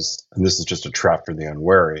realize, and this is just a trap for the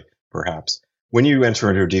unwary, perhaps, when you enter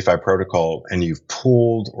into a DeFi protocol and you've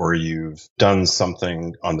pooled or you've done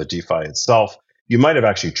something on the DeFi itself, you might have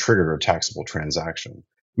actually triggered a taxable transaction.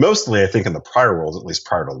 Mostly, I think in the prior world, at least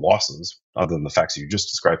prior to losses, other than the facts you just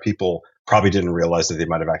described, people probably didn't realize that they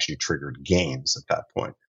might have actually triggered gains at that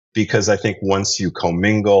point. Because I think once you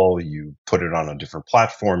commingle, you put it on a different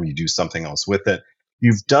platform, you do something else with it,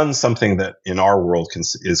 you've done something that in our world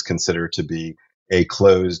is considered to be a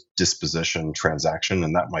closed disposition transaction,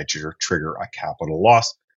 and that might trigger a capital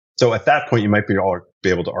loss. So at that point, you might be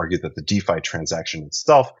able to argue that the DeFi transaction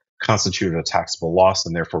itself constituted a taxable loss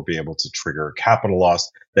and therefore be able to trigger a capital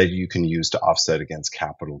loss that you can use to offset against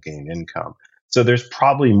capital gain income. So there's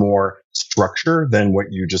probably more structure than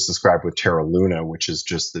what you just described with Terra Luna, which is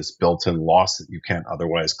just this built-in loss that you can't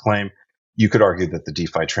otherwise claim. You could argue that the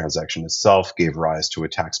DeFi transaction itself gave rise to a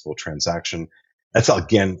taxable transaction. That's,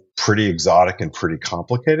 again, pretty exotic and pretty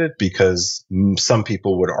complicated, because some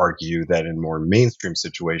people would argue that in more mainstream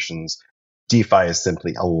situations, DeFi is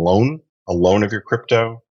simply a loan of your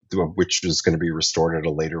crypto, which is going to be restored at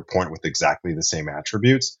a later point with exactly the same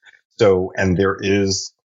attributes. So, and there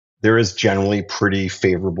is generally pretty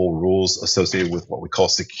favorable rules associated with what we call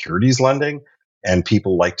securities lending. And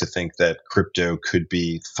people like to think that crypto could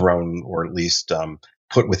be thrown, or at least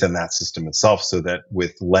put within that system itself, so that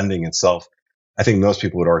with lending itself, I think most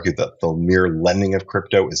people would argue that the mere lending of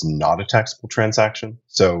crypto is not a taxable transaction.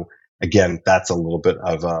 So again, that's a little bit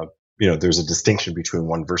of there's a distinction between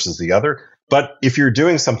one versus the other. But if you're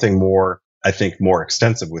doing something more, I think, more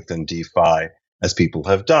extensive within DeFi, as people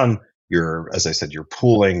have done, as I said, you're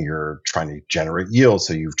pooling, you're trying to generate yield.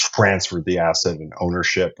 So you've transferred the asset and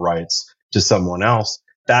ownership rights to someone else.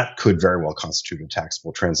 That could very well constitute a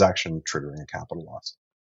taxable transaction, triggering a capital loss.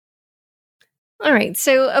 All right.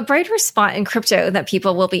 So a brighter spot in crypto that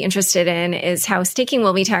people will be interested in is how staking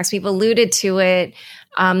will be taxed. We've alluded to it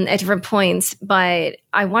at different points, but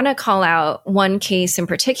I want to call out one case in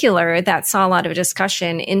particular that saw a lot of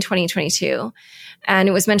discussion in 2022. And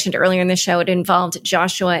it was mentioned earlier in the show. It involved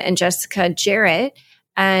Joshua and Jessica Jarrett.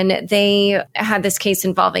 And they had this case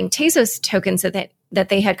involving Tezos tokens that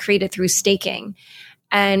they had created through staking.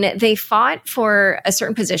 And they fought for a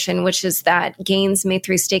certain position, which is that gains made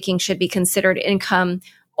through staking should be considered income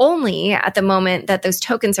only at the moment that those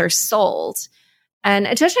tokens are sold. And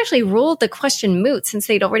a judge actually ruled the question moot since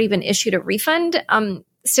they'd already been issued a refund.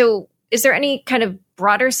 So is there any kind of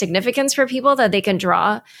broader significance for people that they can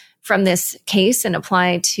draw from this case and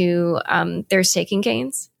apply to their staking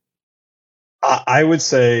gains? I would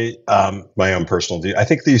say my own personal view. I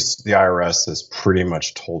think the IRS has pretty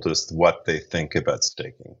much told us what they think about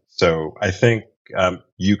staking. So I think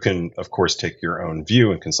you can, of course, take your own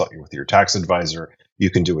view and consult with your tax advisor.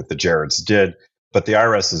 You can do what the Jarretts did. But the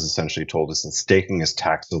IRS has essentially told us that staking is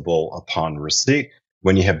taxable upon receipt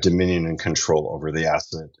when you have dominion and control over the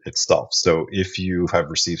asset itself. So if you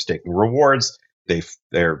have received staking rewards,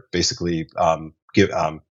 they're basically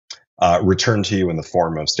returned to you in the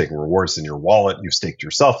form of staking rewards in your wallet. You've staked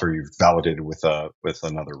yourself, or you've validated with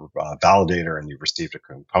another validator, and you've received a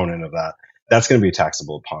component of that. That's going to be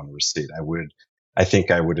taxable upon receipt. I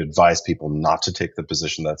think I would advise people not to take the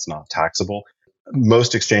position that's not taxable.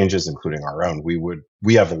 Most exchanges, including our own,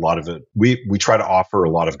 we have a lot of it. We try to offer a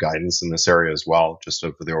lot of guidance in this area as well, just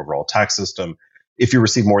over the overall tax system. If you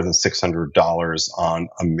receive more than $600 on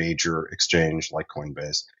a major exchange like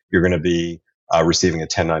Coinbase, you're going to be receiving a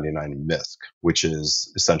 1099 MISC, which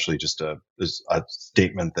is essentially just a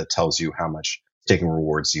statement that tells you how much staking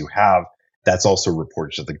rewards you have. That's also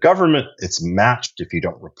reported to the government. It's matched. If you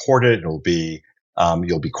don't report it, it'll be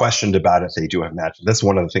you'll be questioned about it. They do have match. That's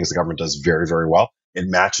one of the things the government does very, very well. It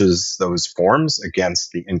matches those forms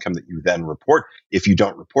against the income that you then report. If you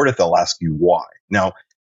don't report it, they'll ask you why. Now,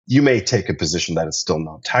 you may take a position that it's still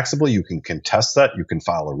not taxable. You can contest that. You can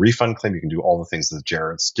file a refund claim. You can do all the things that the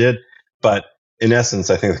Jarretts did. But in essence,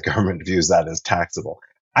 I think the government views that as taxable.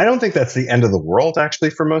 I don't think that's the end of the world, actually,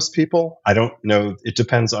 for most people. I don't know. It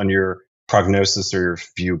depends on your prognosis or your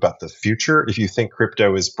view about the future. If you think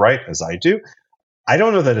crypto is bright, as I do, I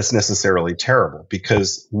don't know that it's necessarily terrible,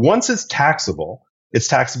 because once it's taxable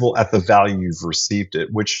at the value you've received it,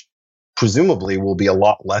 which presumably will be a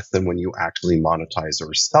lot less than when you actually monetize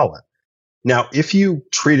or sell it. Now, if you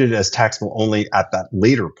treat it as taxable only at that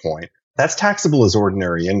later point, that's taxable as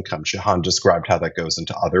ordinary income. Shehan described how that goes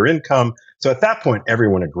into other income. So at that point,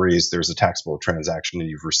 everyone agrees there's a taxable transaction and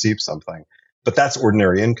you've received something. but that's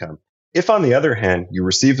ordinary income. If, on the other hand, you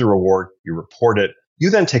receive the reward, you report it, you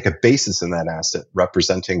then take a basis in that asset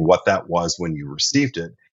representing what that was when you received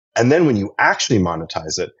it. And then when you actually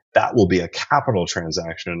monetize it, that will be a capital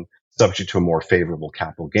transaction subject to a more favorable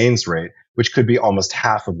capital gains rate, which could be almost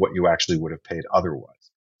half of what you actually would have paid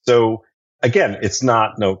otherwise. So again, it's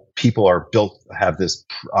not, no, people are built, have this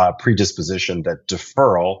predisposition that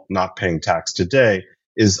deferral, not paying tax today,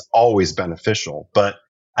 is always beneficial. But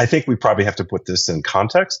I think we probably have to put this in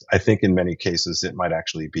context. I think in many cases, it might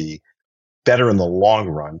actually be better in the long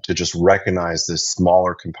run to just recognize this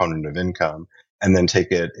smaller component of income and then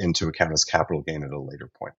take it into account as capital gain at a later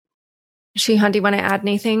point. Shihan, do you want to add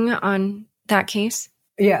anything on that case?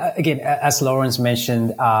 Yeah, again, as Lawrence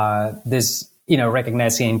mentioned, this,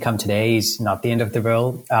 recognizing income today is not the end of the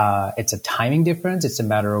world. It's a timing difference. It's a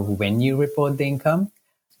matter of when you report the income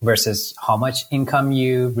versus how much income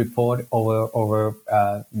you report over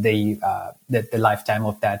the lifetime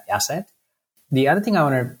of that asset. The other thing I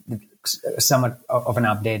want to somewhat of an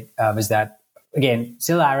update was that, again,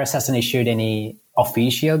 still IRS hasn't issued any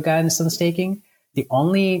official guidance on staking. The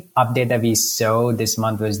only update that we saw this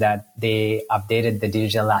month was that they updated the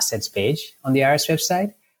digital assets page on the IRS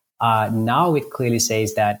website. Now it clearly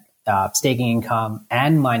says that staking income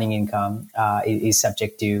and mining income is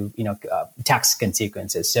subject to tax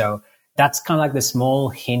consequences. So that's kind of like the small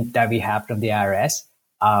hint that we have from the IRS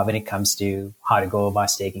when it comes to how to go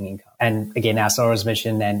about staking income. And again, as Lawrence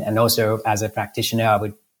mentioned, and also as a practitioner, I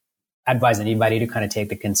would advise anybody to kind of take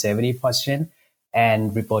the conservative position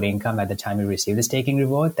and report income at the time you receive the staking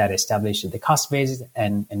reward that establishes the cost basis.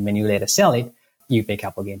 And when you later sell it, you pay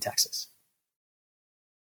capital gain taxes.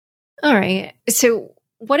 All right. So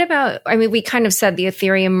what about, we kind of said the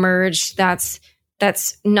Ethereum merge, that's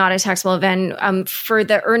not a taxable event. For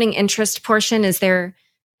the earning interest portion, is there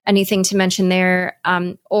anything to mention there?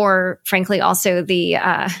 Or frankly, also the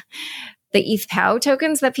ETH POW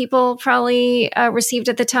tokens that people probably received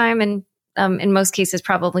at the time and in most cases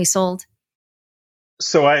probably sold?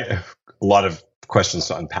 So a lot of questions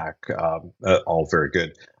to unpack, all very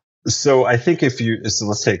good. So I think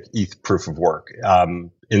let's take ETH proof of work.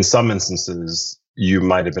 In some instances, you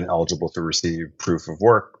might have been eligible to receive proof of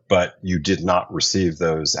work, but you did not receive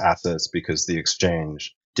those assets because the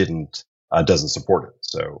exchange doesn't support it.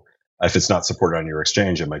 So if it's not supported on your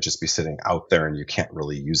exchange, it might just be sitting out there and you can't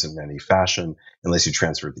really use it in any fashion unless you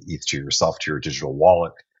transfer the ETH to yourself, to your digital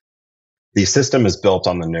wallet. The system is built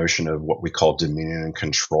on the notion of what we call dominion and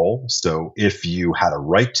control. So if you had a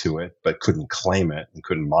right to it, but couldn't claim it and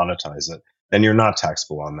couldn't monetize it, then you're not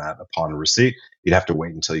taxable on that upon receipt. You'd have to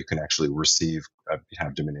wait until you can actually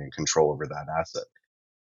have dominion and control over that asset.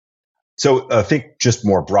 So I think just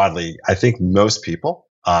more broadly, I think most people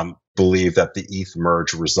believe that the ETH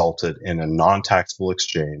merge resulted in a non-taxable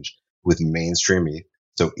exchange with mainstream ETH.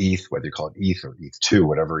 So ETH, whether you call it ETH or ETH2,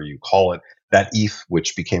 whatever you call it, that ETH,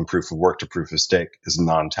 which became proof of work to proof of stake, is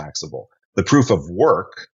non-taxable. The proof of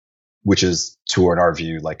work, which is, in our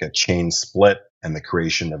view, like a chain split and the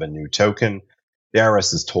creation of a new token, the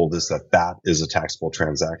IRS has told us that that is a taxable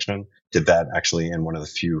transaction. Did that actually in one of the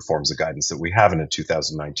few forms of guidance that we have in a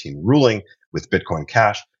 2019 ruling with Bitcoin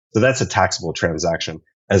Cash. So that's a taxable transaction.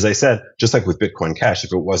 As I said, just like with Bitcoin Cash,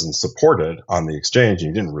 if it wasn't supported on the exchange and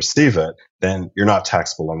you didn't receive it, then you're not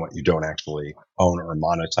taxable on what you don't actually own or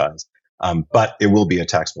monetize. But it will be a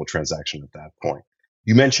taxable transaction at that point.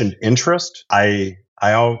 You mentioned interest. I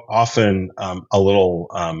often a little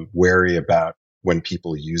wary about when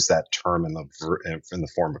people use that term in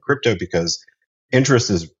the form of crypto, because interest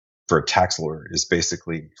is, for a tax lawyer, is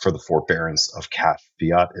basically for the forbearance of cash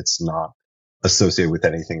fiat. It's not associated with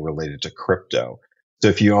anything related to crypto. So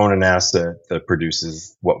if you own an asset that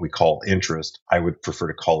produces what we call interest, I would prefer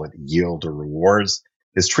to call it yield or rewards.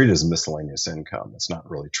 It's treated as miscellaneous income. It's not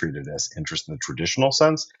really treated as interest in the traditional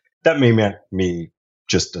sense. That may mean me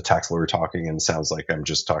just a tax lawyer talking and sounds like I'm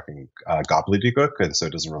just talking gobbledygook, and so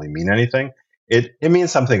it doesn't really mean anything. It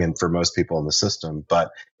means something for most people in the system,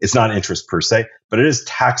 but it's not interest per se, but it is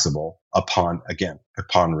taxable upon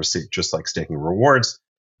receipt, just like staking rewards.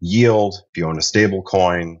 Yield, if you own a stable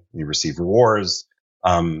coin, you receive rewards.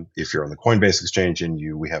 If you're on the Coinbase exchange and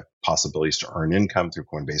we have possibilities to earn income through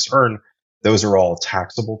Coinbase Earn, those are all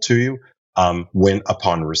taxable to you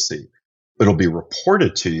upon receipt. It'll be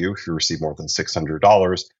reported to you if you receive more than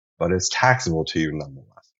 $600, but it's taxable to you nonetheless.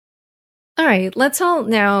 All right, let's all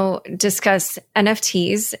now discuss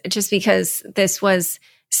NFTs, just because this was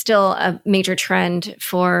still a major trend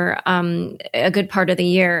for a good part of the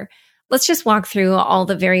year. Let's just walk through all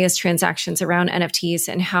the various transactions around NFTs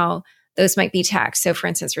and how those might be taxed. So for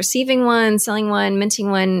instance, receiving one, selling one, minting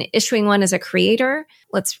one, issuing one as a creator.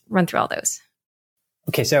 Let's run through all those.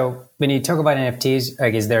 Okay, so when you talk about NFTs, I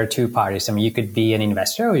guess there are two parties. I mean, you could be an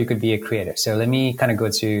investor or you could be a creator. So let me kind of go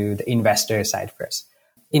to the investor side first.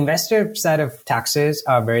 Investor side of taxes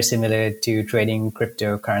are very similar to trading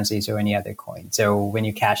cryptocurrencies or any other coin. So when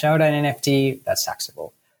you cash out an NFT, that's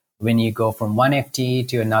taxable. When you go from one NFT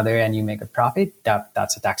to another and you make a profit,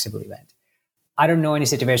 that's a taxable event. I don't know any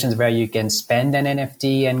situations where you can spend an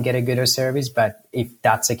NFT and get a good or service, but if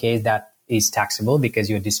that's the case, that is taxable because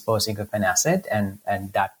you're disposing of an asset and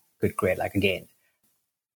that could create like a gain.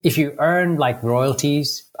 If you earn like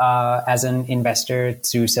royalties as an investor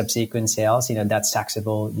through subsequent sales, that's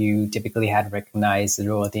taxable. You typically had recognized the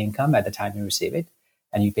royalty income at the time you receive it,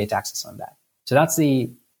 and you pay taxes on that. So that's the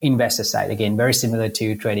investor side. Again, very similar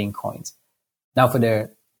to trading coins. Now for the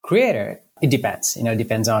creator, it depends. It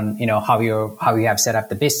depends on how you have set up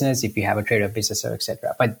the business, if you have a trader business or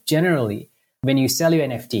etc. But generally, when you sell your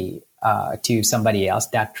NFT to somebody else,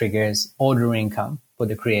 that triggers order income for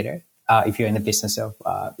the creator. If you're in the business of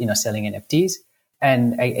selling NFTs,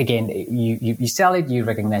 and again, you sell it, you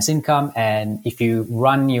recognize income, and if you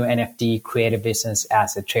run your NFT creator business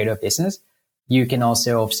as a trader business, you can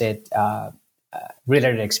also offset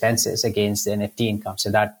related expenses against the NFT income.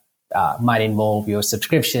 So that might involve your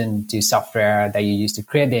subscription to software that you use to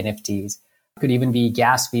create the NFTs. Could even be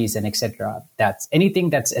gas fees and etc. That's anything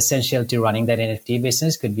that's essential to running that NFT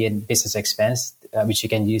business could be a business expense, which you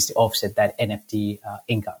can use to offset that NFT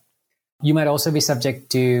income. You might also be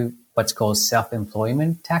subject to what's called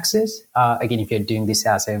self-employment taxes. Again, if you're doing this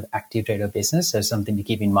as an active trader business, there's something to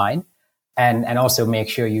keep in mind. And also make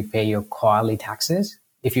sure you pay your quarterly taxes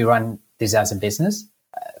if you run this as a business,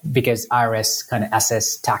 because IRS kind of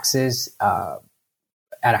assess taxes at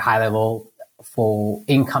a high level for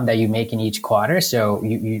income that you make in each quarter. So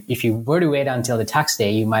if you were to wait until the tax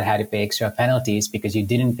day, you might have to pay extra penalties because you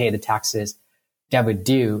didn't pay the taxes that were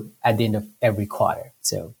due at the end of every quarter.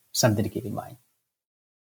 So something to keep in mind.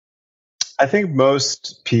 I think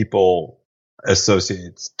most people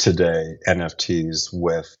associate today NFTs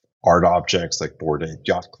with art objects like Bored Ape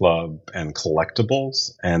Yacht Club and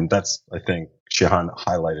collectibles. And that's, I think, Shihan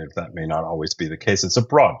highlighted that may not always be the case. It's a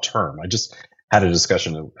broad term. I just had a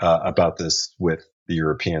discussion about this with the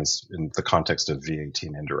Europeans in the context of VAT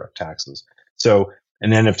and indirect taxes. So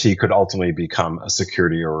an NFT could ultimately become a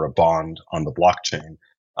security or a bond on the blockchain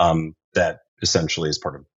that essentially is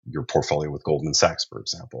part of your portfolio with Goldman Sachs, for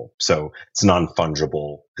example. So it's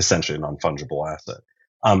essentially a non-fungible asset.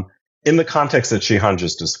 In the context that Shihan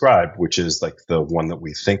just described, which is like the one that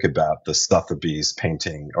we think about, the Sotheby's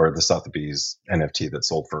painting or the Sotheby's NFT that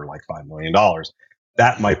sold for like $5 million,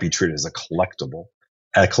 that might be treated as a collectible.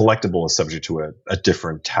 A collectible is subject to a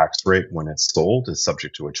different tax rate when it's sold. It's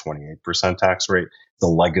subject to a 28% tax rate. The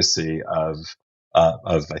legacy of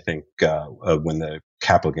I think when the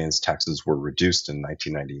capital gains taxes were reduced in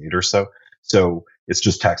 1998 or so. So it's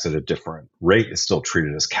just taxed at a different rate. It's still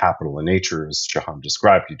treated as capital in nature, as Shihan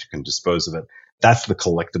described. You can dispose of it. That's the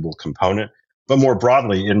collectible component. But more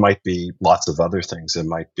broadly, it might be lots of other things. It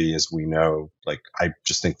might be, as we know, like I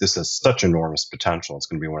just think this has such enormous potential. It's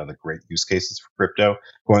going to be one of the great use cases for crypto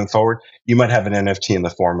going forward. You might have an NFT in the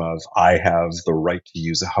form of, I have the right to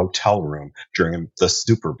use a hotel room during the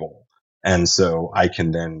Super Bowl. And so I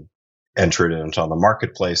can then enter it into the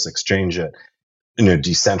marketplace, exchange it in a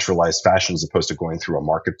decentralized fashion as opposed to going through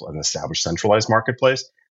an established centralized marketplace.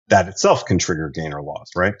 That itself can trigger gain or loss,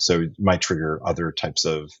 right? So it might trigger other types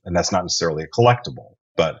of, and that's not necessarily a collectible,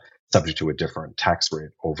 but subject to a different tax rate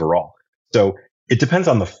overall. So it depends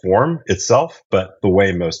on the form itself, but the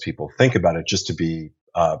way most people think about it, just to be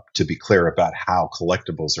clear about how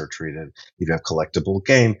collectibles are treated, if you have collectible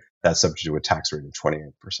gain, that's subject to a tax rate of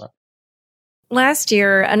 28%. Last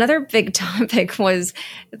year, another big topic was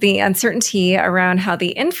the uncertainty around how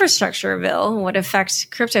the infrastructure bill would affect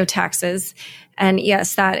crypto taxes. And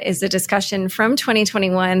yes, that is a discussion from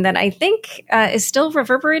 2021 that I think is still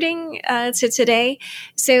reverberating to today.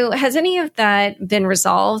 So has any of that been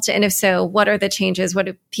resolved? And if so, what are the changes? What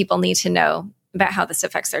do people need to know about how this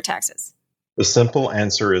affects their taxes? The simple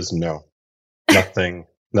answer is no. Nothing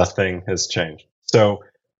has changed. So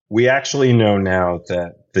we actually know now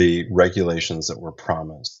that the regulations that were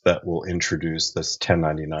promised that will introduce this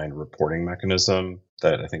 1099 reporting mechanism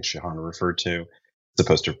that I think Shihan referred to,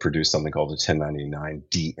 supposed to produce something called a 1099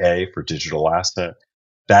 DA for digital asset.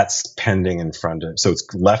 That's pending in front of, so it's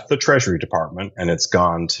left the Treasury Department and it's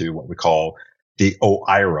gone to what we call the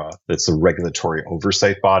OIRA. That's a regulatory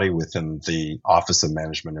oversight body within the Office of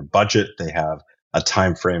Management and Budget. They have a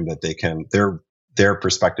time frame that they can, their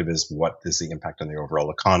perspective is what is the impact on the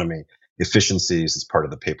overall economy, efficiencies as part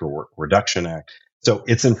of the Paperwork Reduction Act. So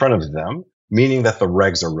it's in front of them, meaning that the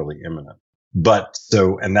regs are really imminent.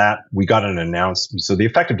 And that we got an announcement. So the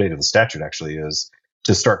effective date of the statute actually is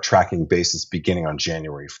to start tracking basis beginning on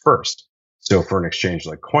January 1st. So for an exchange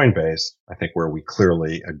like Coinbase, I think where we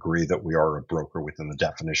clearly agree that we are a broker within the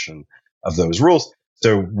definition of those rules.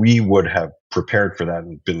 So we would have prepared for that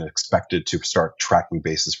and been expected to start tracking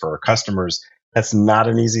basis for our customers. That's not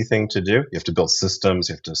an easy thing to do. You have to build systems.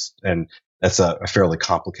 And that's a fairly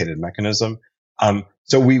complicated mechanism.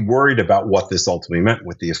 So we worried about what this ultimately meant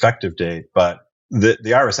with the effective date, but the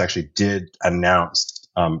IRS actually did announce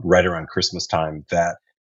right around Christmas time that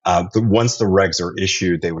once the regs are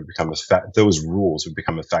issued, they would become those rules would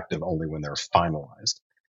become effective only when they're finalized,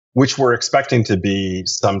 which we're expecting to be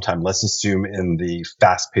sometime. Let's assume in the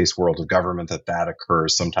fast-paced world of government that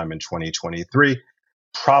occurs sometime in 2023.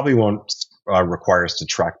 Probably won't require us to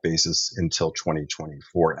track basis until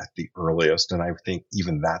 2024 at the earliest, and I think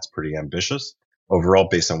even that's pretty ambitious overall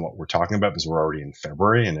based on what we're talking about, because we're already in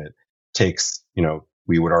February and it takes,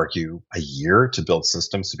 we would argue a year to build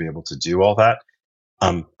systems to be able to do all that.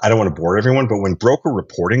 I don't want to bore everyone, but when broker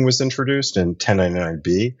reporting was introduced in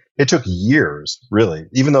 1099B, it took years, really,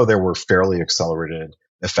 even though there were fairly accelerated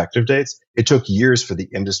effective dates, it took years for the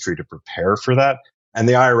industry to prepare for that and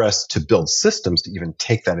the IRS to build systems to even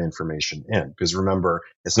take that information in. Because remember,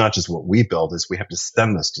 it's not just what we build, it's we have to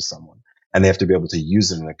send this to someone and they have to be able to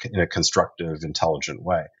use it in a constructive, intelligent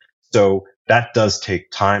way. So that does take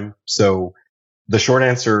time. So the short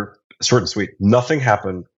answer, short and sweet, nothing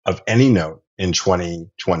happened of any note in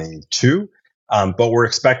 2022, but we're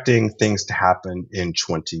expecting things to happen in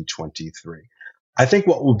 2023. I think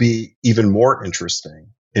what will be even more interesting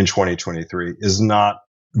in 2023 is not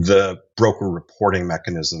the broker reporting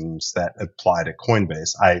mechanisms that apply to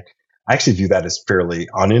Coinbase. I actually view that as fairly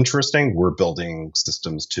uninteresting. We're building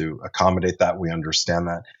systems to accommodate that. We understand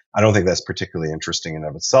that. I don't think that's particularly interesting in and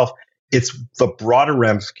of itself. It's the broader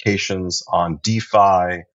ramifications on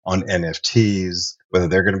DeFi, on NFTs, whether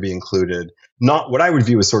they're going to be included, not what I would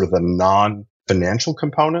view as sort of the non-financial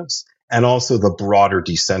components, and also the broader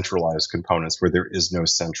decentralized components where there is no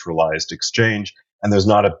centralized exchange and there's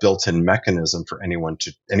not a built-in mechanism for anyone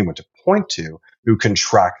to point to who can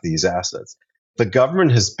track these assets. The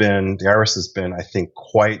IRS has been, I think,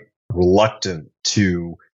 quite reluctant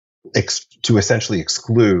to essentially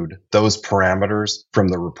exclude those parameters from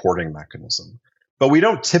the reporting mechanism. But we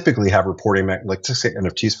don't typically have reporting, like to say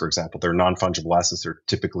NFTs, for example, they're non-fungible assets. They're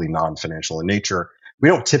typically non-financial in nature. We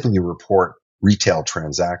don't typically report retail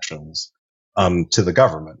transactions to the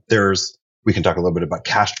government. We can talk a little bit about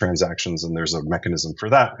cash transactions, and there's a mechanism for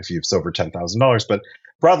that if you've over $10,000. But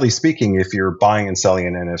broadly speaking, if you're buying and selling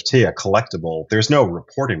an NFT, a collectible, there's no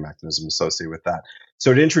reporting mechanism associated with that.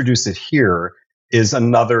 So to introduce it here is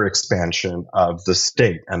another expansion of the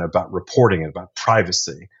state and about reporting and about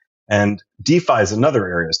privacy. And DeFi is another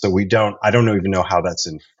area. So I don't even know how that's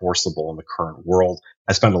enforceable in the current world.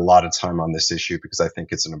 I spend a lot of time on this issue because I think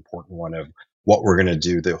it's an important one of what we're going to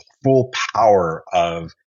do. The full power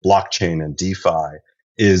of blockchain and DeFi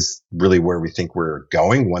is really where we think we're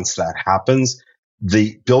going. Once that happens,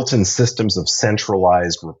 the built-in systems of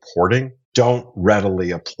centralized reporting don't readily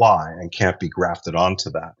apply and can't be grafted onto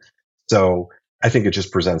that. So I think it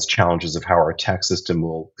just presents challenges of how our tax system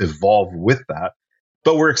will evolve with that.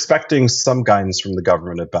 But we're expecting some guidance from the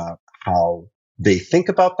government about how they think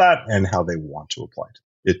about that and how they want to apply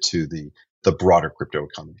it to the broader crypto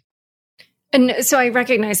economy. And so I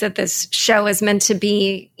recognize that this show is meant to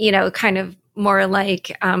be, kind of more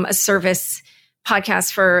like a service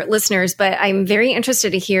podcast for listeners, but I'm very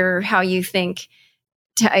interested to hear how you think,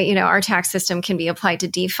 our tax system can be applied to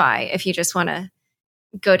DeFi, if you just want to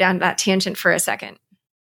go down that tangent for a second.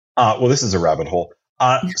 Well, this is a rabbit hole.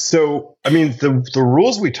 The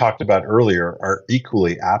rules we talked about earlier are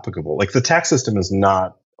equally applicable. Like the tax system is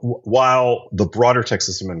not, while the broader tax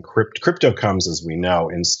system in crypto comes, as we know,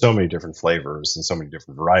 in so many different flavors and so many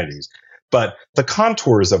different varieties, but the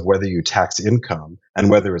contours of whether you tax income and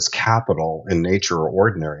whether it's capital in nature or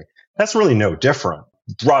ordinary, that's really no different,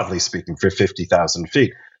 broadly speaking, for 50,000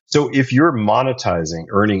 feet. So if you're monetizing,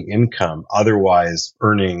 earning income, otherwise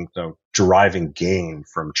deriving gain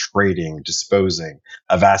from trading, disposing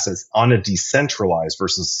of assets on a decentralized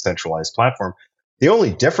versus centralized platform, the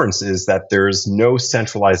only difference is that there's no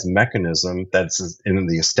centralized mechanism that's in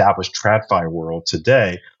the established TradFi world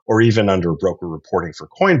today, or even under broker reporting for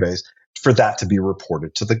Coinbase, for that to be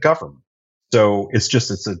reported to the government. So that's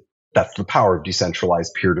the power of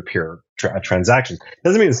decentralized peer-to-peer transactions. It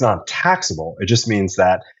doesn't mean it's not taxable. It just means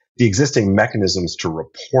that the existing mechanisms to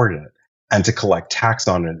report it and to collect tax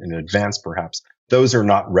on it in advance, perhaps, those are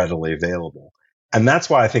not readily available. And that's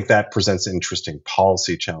why I think that presents interesting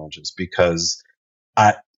policy challenges, because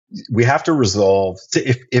we have to resolve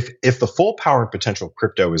if the full power and potential of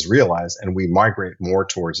crypto is realized and we migrate more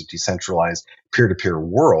towards a decentralized peer-to-peer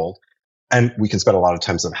world, and we can spend a lot of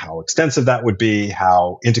time on how extensive that would be,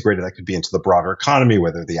 how integrated that could be into the broader economy,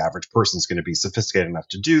 whether the average person is going to be sophisticated enough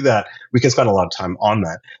to do that. We can spend a lot of time on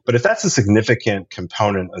that. But if that's a significant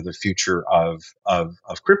component of the future of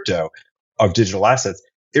crypto, of digital assets,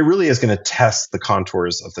 it really is going to test the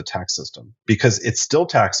contours of the tax system because it's still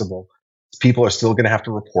taxable. People are still going to have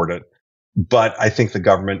to report it. But I think the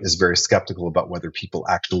government is very skeptical about whether people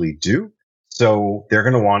actually do. So they're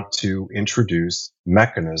going to want to introduce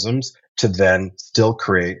mechanisms to then still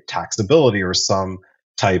create taxability or some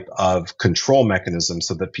type of control mechanism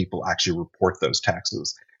so that people actually report those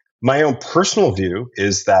taxes. My own personal view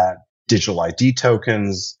is that digital ID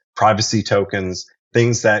tokens, privacy tokens,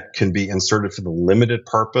 things that can be inserted for the limited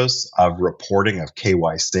purpose of reporting, of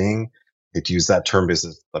KYCing. I hate to use that term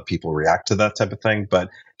because people react to that type of thing, but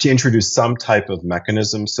to introduce some type of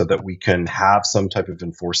mechanism so that we can have some type of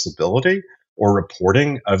enforceability or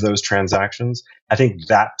reporting of those transactions. I think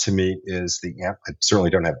that to me is I certainly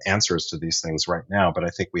don't have answers to these things right now, but I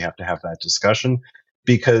think we have to have that discussion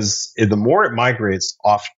because the more it migrates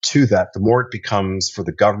off to that, the more it becomes for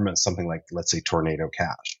the government something like, let's say, Tornado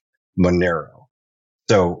Cash, Monero.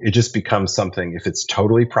 So it just becomes something, if it's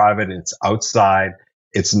totally private, it's outside,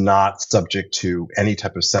 it's not subject to any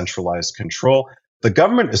type of centralized control. The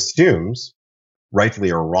government assumes,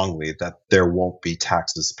 rightly or wrongly, that there won't be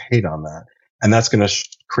taxes paid on that. And that's going to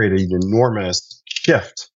create an enormous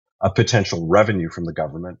shift of potential revenue from the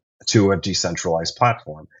government to a decentralized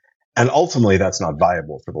platform. And ultimately, that's not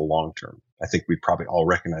viable for the long term. I think we probably all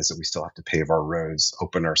recognize that we still have to pave our roads,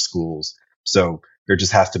 open our schools. So there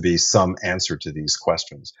just has to be some answer to these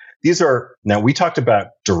questions. Now we talked about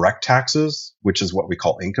direct taxes, which is what we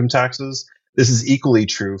call income taxes. This is equally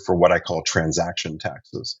true for what I call transaction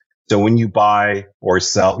taxes. So when you buy or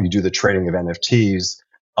sell, you do the trading of NFTs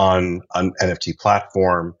on an NFT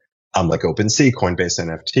platform, like OpenSea, Coinbase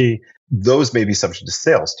NFT, those may be subject to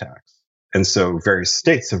sales tax. And so various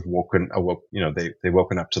states have woken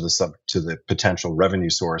up to the potential revenue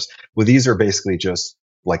source. Well, these are basically just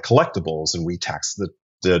like collectibles, and we tax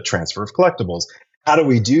the transfer of collectibles. How do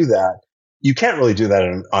we do that? You can't really do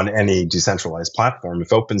that on any decentralized platform.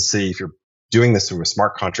 If you're doing this through a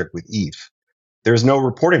smart contract with ETH, there's no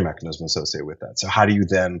reporting mechanism associated with that. So how do you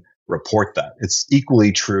then report that? It's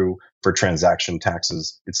equally true for transaction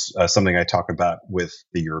taxes. It's something I talk about with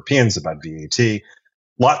the Europeans about VAT.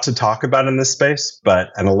 Lot to talk about in this space,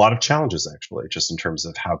 and a lot of challenges actually, just in terms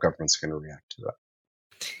of how government's going to react to that.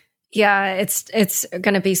 Yeah, it's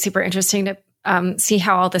going to be super interesting to see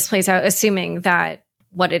how all this plays out, assuming that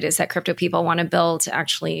what it is that crypto people want to build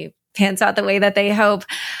actually pans out the way that they hope.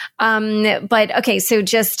 But okay, so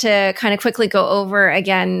just to kind of quickly go over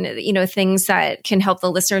again, things that can help the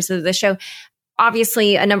listeners of the show.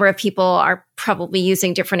 Obviously, a number of people are probably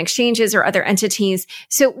using different exchanges or other entities.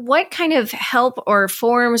 So what kind of help or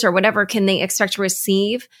forms or whatever can they expect to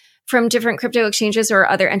receive from different crypto exchanges or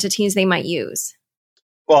other entities they might use?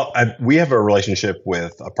 Well, we have a partnership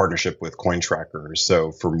with CoinTracker,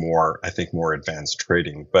 so for more advanced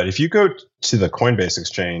trading. But if you go to the Coinbase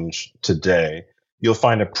exchange today, you'll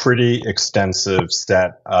find a pretty extensive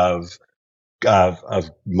set of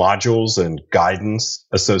modules and guidance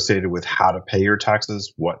associated with how to pay your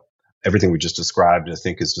taxes. Everything we just described, I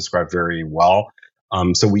think, is described very well.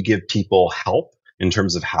 So we give people help in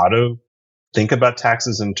terms of how to think about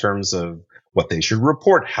taxes, in terms of what they should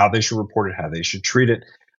report, how they should report it, how they should treat it.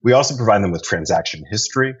 We also provide them with transaction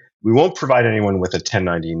history. We won't provide anyone with a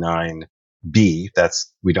 1099-B.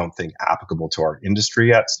 We don't think applicable to our industry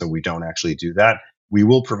yet, so we don't actually do that. We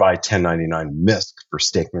will provide 1099 MISC for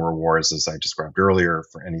staking rewards, as I described earlier,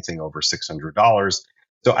 for anything over $600.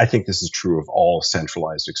 So I think this is true of all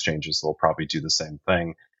centralized exchanges. They'll probably do the same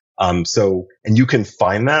thing. And you can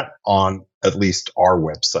find that on at least our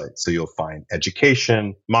website. So you'll find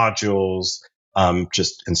education, modules,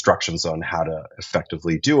 just instructions on how to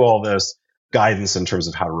effectively do all this, guidance in terms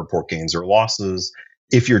of how to report gains or losses.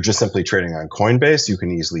 If you're just simply trading on Coinbase, you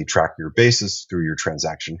can easily track your basis through your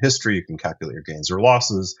transaction history. You can calculate your gains or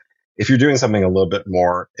losses. If you're doing something a little bit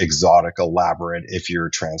more exotic, elaborate, if you're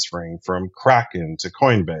transferring from Kraken to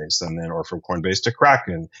Coinbase or from Coinbase to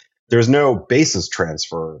Kraken, there's no basis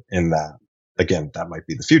transfer in that. Again, that might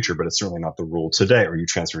be the future, but it's certainly not the rule today. Or you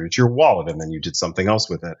transferred it to your wallet and then you did something else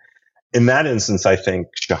with it. In that instance, I think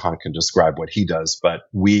Shehan can describe what he does, but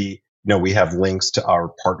we have links to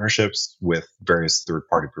our partnerships with various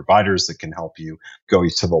third-party providers that can help you go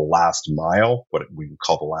to the last mile, what we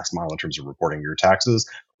call the last mile in terms of reporting your taxes,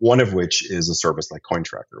 one of which is a service like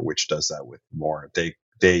CoinTracker, which does that with more. They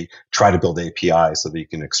they try to build APIs so that you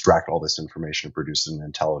can extract all this information and produce it in an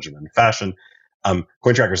intelligent fashion.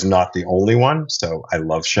 CoinTracker is not the only one, so I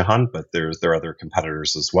love Shihan, but there are other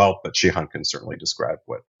competitors as well. But Shihan can certainly describe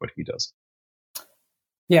what he does.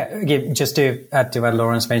 Yeah, again, just to add to what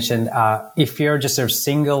Lawrence mentioned, if you're just a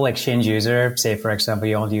single exchange user, say for example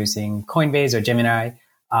you're only using Coinbase or Gemini,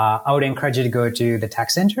 I would encourage you to go to the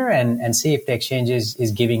tax center and see if the exchange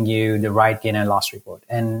is giving you the right gain and loss report.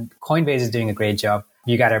 And Coinbase is doing a great job.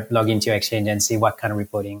 You got to log into your exchange and see what kind of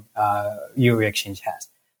reporting your exchange has.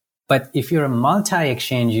 But if you're a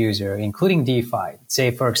multi-exchange user, including DeFi,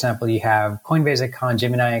 say, for example, you have Coinbase account,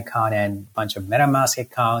 Gemini account, and a bunch of MetaMask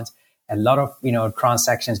accounts, a lot of,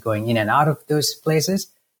 transactions going in and out of those places,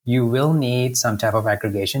 you will need some type of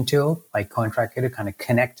aggregation tool like CoinTracker to kind of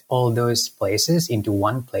connect all those places into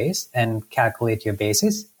one place and calculate your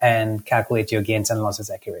basis and calculate your gains and losses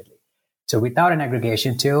accurately. So without an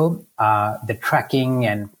aggregation tool, the tracking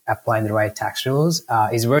and applying the right tax rules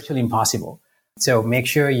is virtually impossible. So make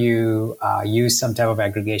sure you use some type of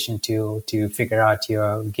aggregation tool to figure out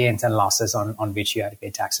your gains and losses on which you have to pay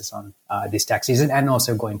taxes on this tax season and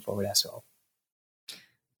also going forward as well.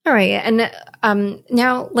 All right. And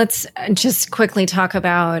now let's just quickly talk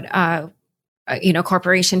about,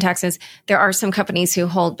 corporation taxes. There are some companies who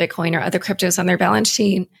hold Bitcoin or other cryptos on their balance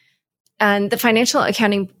sheet. And the Financial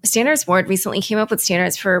Accounting Standards Board recently came up with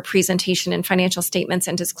standards for presentation in financial statements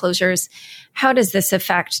and disclosures. How does this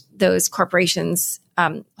affect those corporations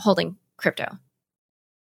holding crypto?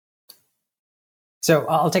 So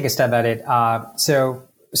I'll take a stab at it. So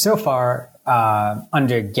far,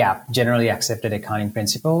 under GAAP, generally accepted accounting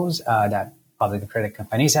principles that public credit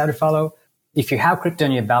companies have to follow, if you have crypto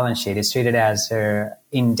on your balance sheet, it's treated as an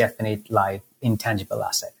indefinite life intangible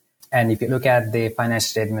asset. And if you look at the financial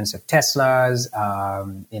statements of Tesla's,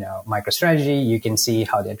 MicroStrategy, you can see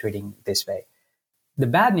how they're treating this way. The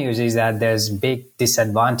bad news is that there's big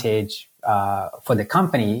disadvantage for the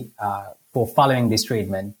company for following this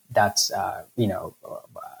treatment. That's in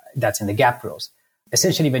the GAAP rules.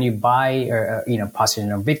 Essentially, when you buy or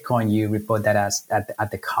position of Bitcoin, you report that as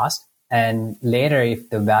at the cost. And later, if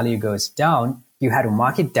the value goes down, you have to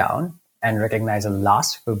mark it down and recognize a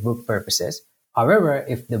loss for book purposes. However,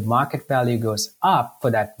 if the market value goes up for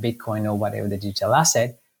that Bitcoin or whatever the digital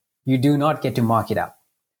asset, you do not get to mark it up.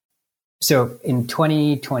 So in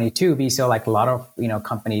 2022, we saw like a lot of,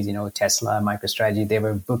 companies, Tesla, MicroStrategy, they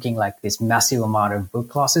were booking like this massive amount of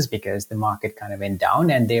book losses because the market kind of went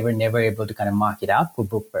down and they were never able to kind of mark it up for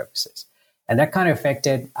book purposes. And that kind of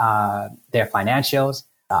affected their financials,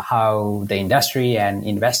 how the industry and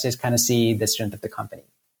investors kind of see the strength of the company.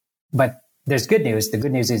 But there's good news. The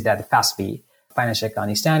good news is that the FASB, Financial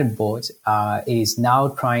Accounting Standard Board, is now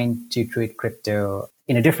trying to treat crypto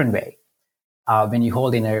in a different way when you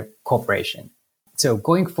hold in a corporation. So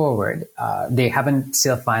going forward, they haven't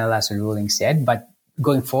still finalized the rulings yet, but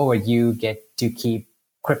going forward, you get to keep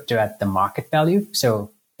crypto at the market value.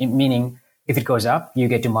 So meaning if it goes up, you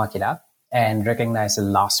get to mark it up and recognize a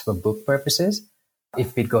loss for book purposes.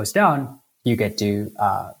 If it goes down, you get to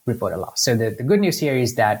report a loss. So the good news here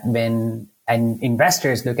is that when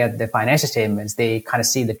investors look at the financial statements, they kind of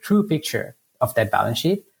see the true picture of that balance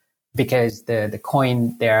sheet because the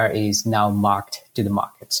coin there is now marked to the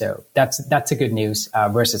market. So that's a good news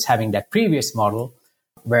versus having that previous model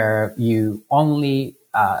where you only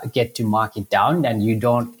get to mark it down and you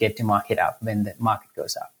don't get to mark it up when the market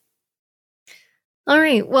goes up. All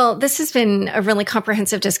right. Well, this has been a really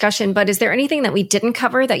comprehensive discussion, but is there anything that we didn't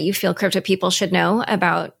cover that you feel crypto people should know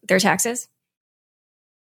about their taxes?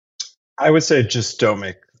 I would say just don't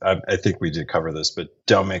make, I think we did cover this, but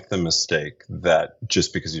don't make the mistake that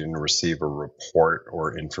just because you didn't receive a report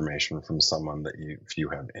or information from someone that if you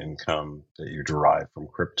have income that you derive from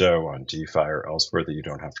crypto on DeFi or elsewhere, that you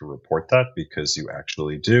don't have to report that, because you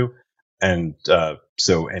actually do. And the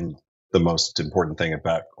most important thing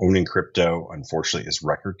about owning crypto, unfortunately, is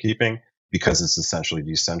record keeping. Because it's essentially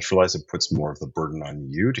decentralized, it puts more of the burden on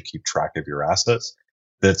you to keep track of your assets.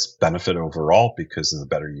 That's benefit overall, because the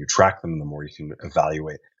better you track them, the more you can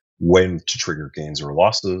evaluate when to trigger gains or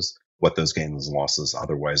losses, what those gains and losses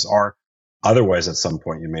otherwise are. Otherwise, at some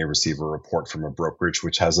point, you may receive a report from a brokerage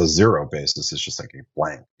which has a zero basis. It's just like a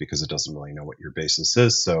blank because it doesn't really know what your basis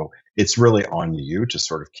is. So it's really on you to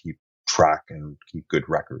sort of keep track and keep good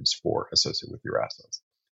records associated with your assets.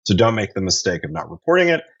 So don't make the mistake of not reporting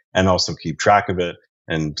it, and also keep track of it.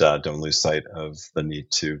 And don't lose sight of the need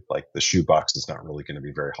to, like, the shoebox is not really going to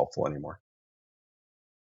be very helpful anymore.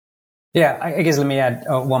 Yeah, I guess let me add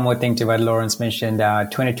one more thing to what Lawrence mentioned.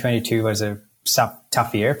 2022 was a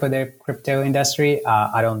tough year for the crypto industry.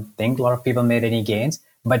 I don't think a lot of people made any gains.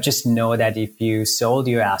 But just know that if you sold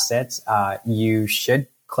your assets, you should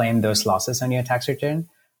claim those losses on your tax return.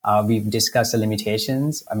 We've discussed the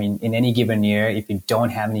limitations. I mean, in any given year, if you don't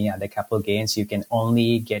have any other capital gains, you can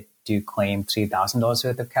only get to claim $3,000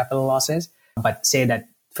 worth of capital losses. But say that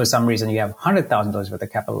for some reason you have $100,000 worth of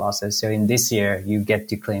capital losses. So in this year, you get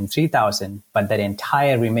to claim $3,000, but that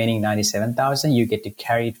entire remaining $97,000, you get to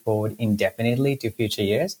carry it forward indefinitely to future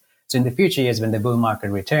years. So in the future years, when the bull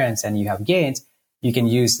market returns and you have gains, you can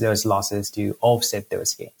use those losses to offset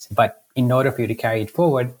those gains. But in order for you to carry it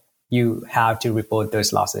forward, you have to report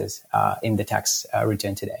those losses in the tax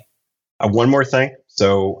return today. One more thing.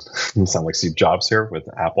 So I sound like Steve Jobs here with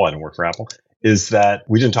Apple. I don't work for Apple. Is that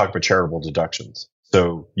we didn't talk about charitable deductions.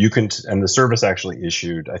 So you can, and the service actually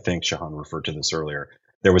issued, I think Shahan referred to this earlier,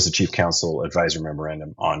 there was a chief counsel advisory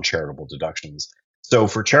memorandum on charitable deductions. So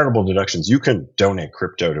for charitable deductions, you can donate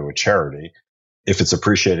crypto to a charity. If it's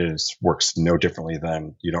appreciated, it works no differently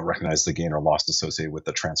than you don't recognize the gain or loss associated with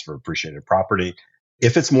the transfer of appreciated property.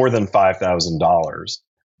 If it's more than $5,000,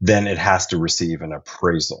 then it has to receive an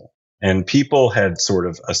appraisal. And people had sort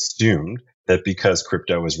of assumed that because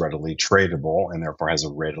crypto is readily tradable and therefore has a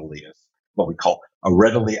readily, what we call a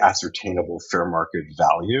readily ascertainable fair market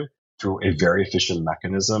value through a very efficient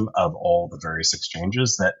mechanism of all the various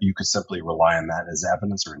exchanges, that you could simply rely on that as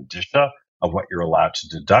evidence or indicia of what you're allowed to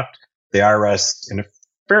deduct. The IRS, in a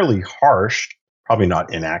fairly harsh, probably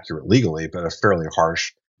not inaccurate legally, but a fairly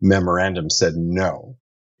harsh memorandum said, no,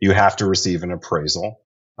 you have to receive an appraisal,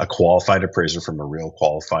 a qualified appraiser from a real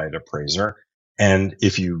qualified appraiser. And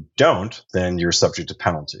if you don't, then you're subject to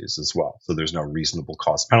penalties as well. So there's no reasonable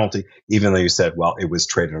cost penalty, even though you said, well, it was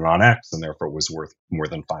traded on X and therefore it was worth more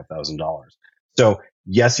than $5,000. So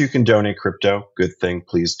yes, you can donate crypto. Good thing.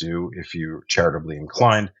 Please do if you're charitably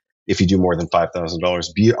inclined. If you do more than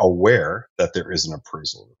 $5,000, be aware that there is an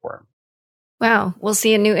appraisal requirement. Wow. We'll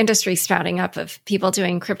see a new industry sprouting up of people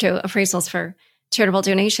doing crypto appraisals for charitable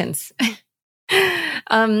donations.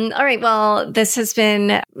 All right. Well, this has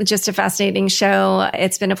been just a fascinating show.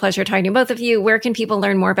 It's been a pleasure talking to both of you. Where can people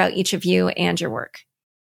learn more about each of you and your work?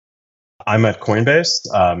 I'm at Coinbase.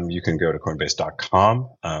 You can go to coinbase.com.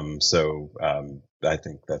 I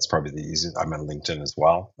think that's probably the easiest. I'm on LinkedIn as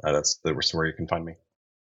well. That's where you can find me.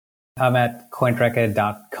 I'm at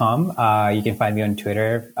cointracker.com. You can find me on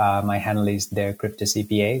Twitter. My handle is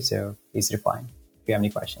theCryptoCPA, so easy to find if you have any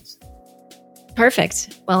questions.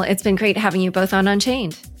 Perfect. Well, it's been great having you both on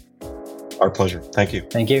Unchained. Our pleasure. Thank you.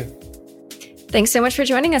 Thank you. Thanks so much for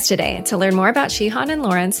joining us today. To learn more about Shihan and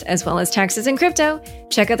Lawrence, as well as taxes and crypto,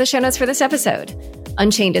 check out the show notes for this episode.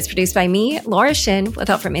 Unchained is produced by me, Laura Shin, with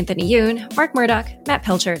help from Anthony Yoon, Mark Murdoch, Matt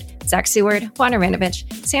Pilchard, Zach Seward, Juan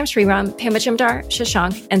Aranovich, Sam Sriram, Pema Jamdar,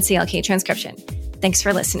 Shashank, and CLK Transcription. Thanks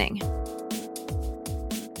for listening.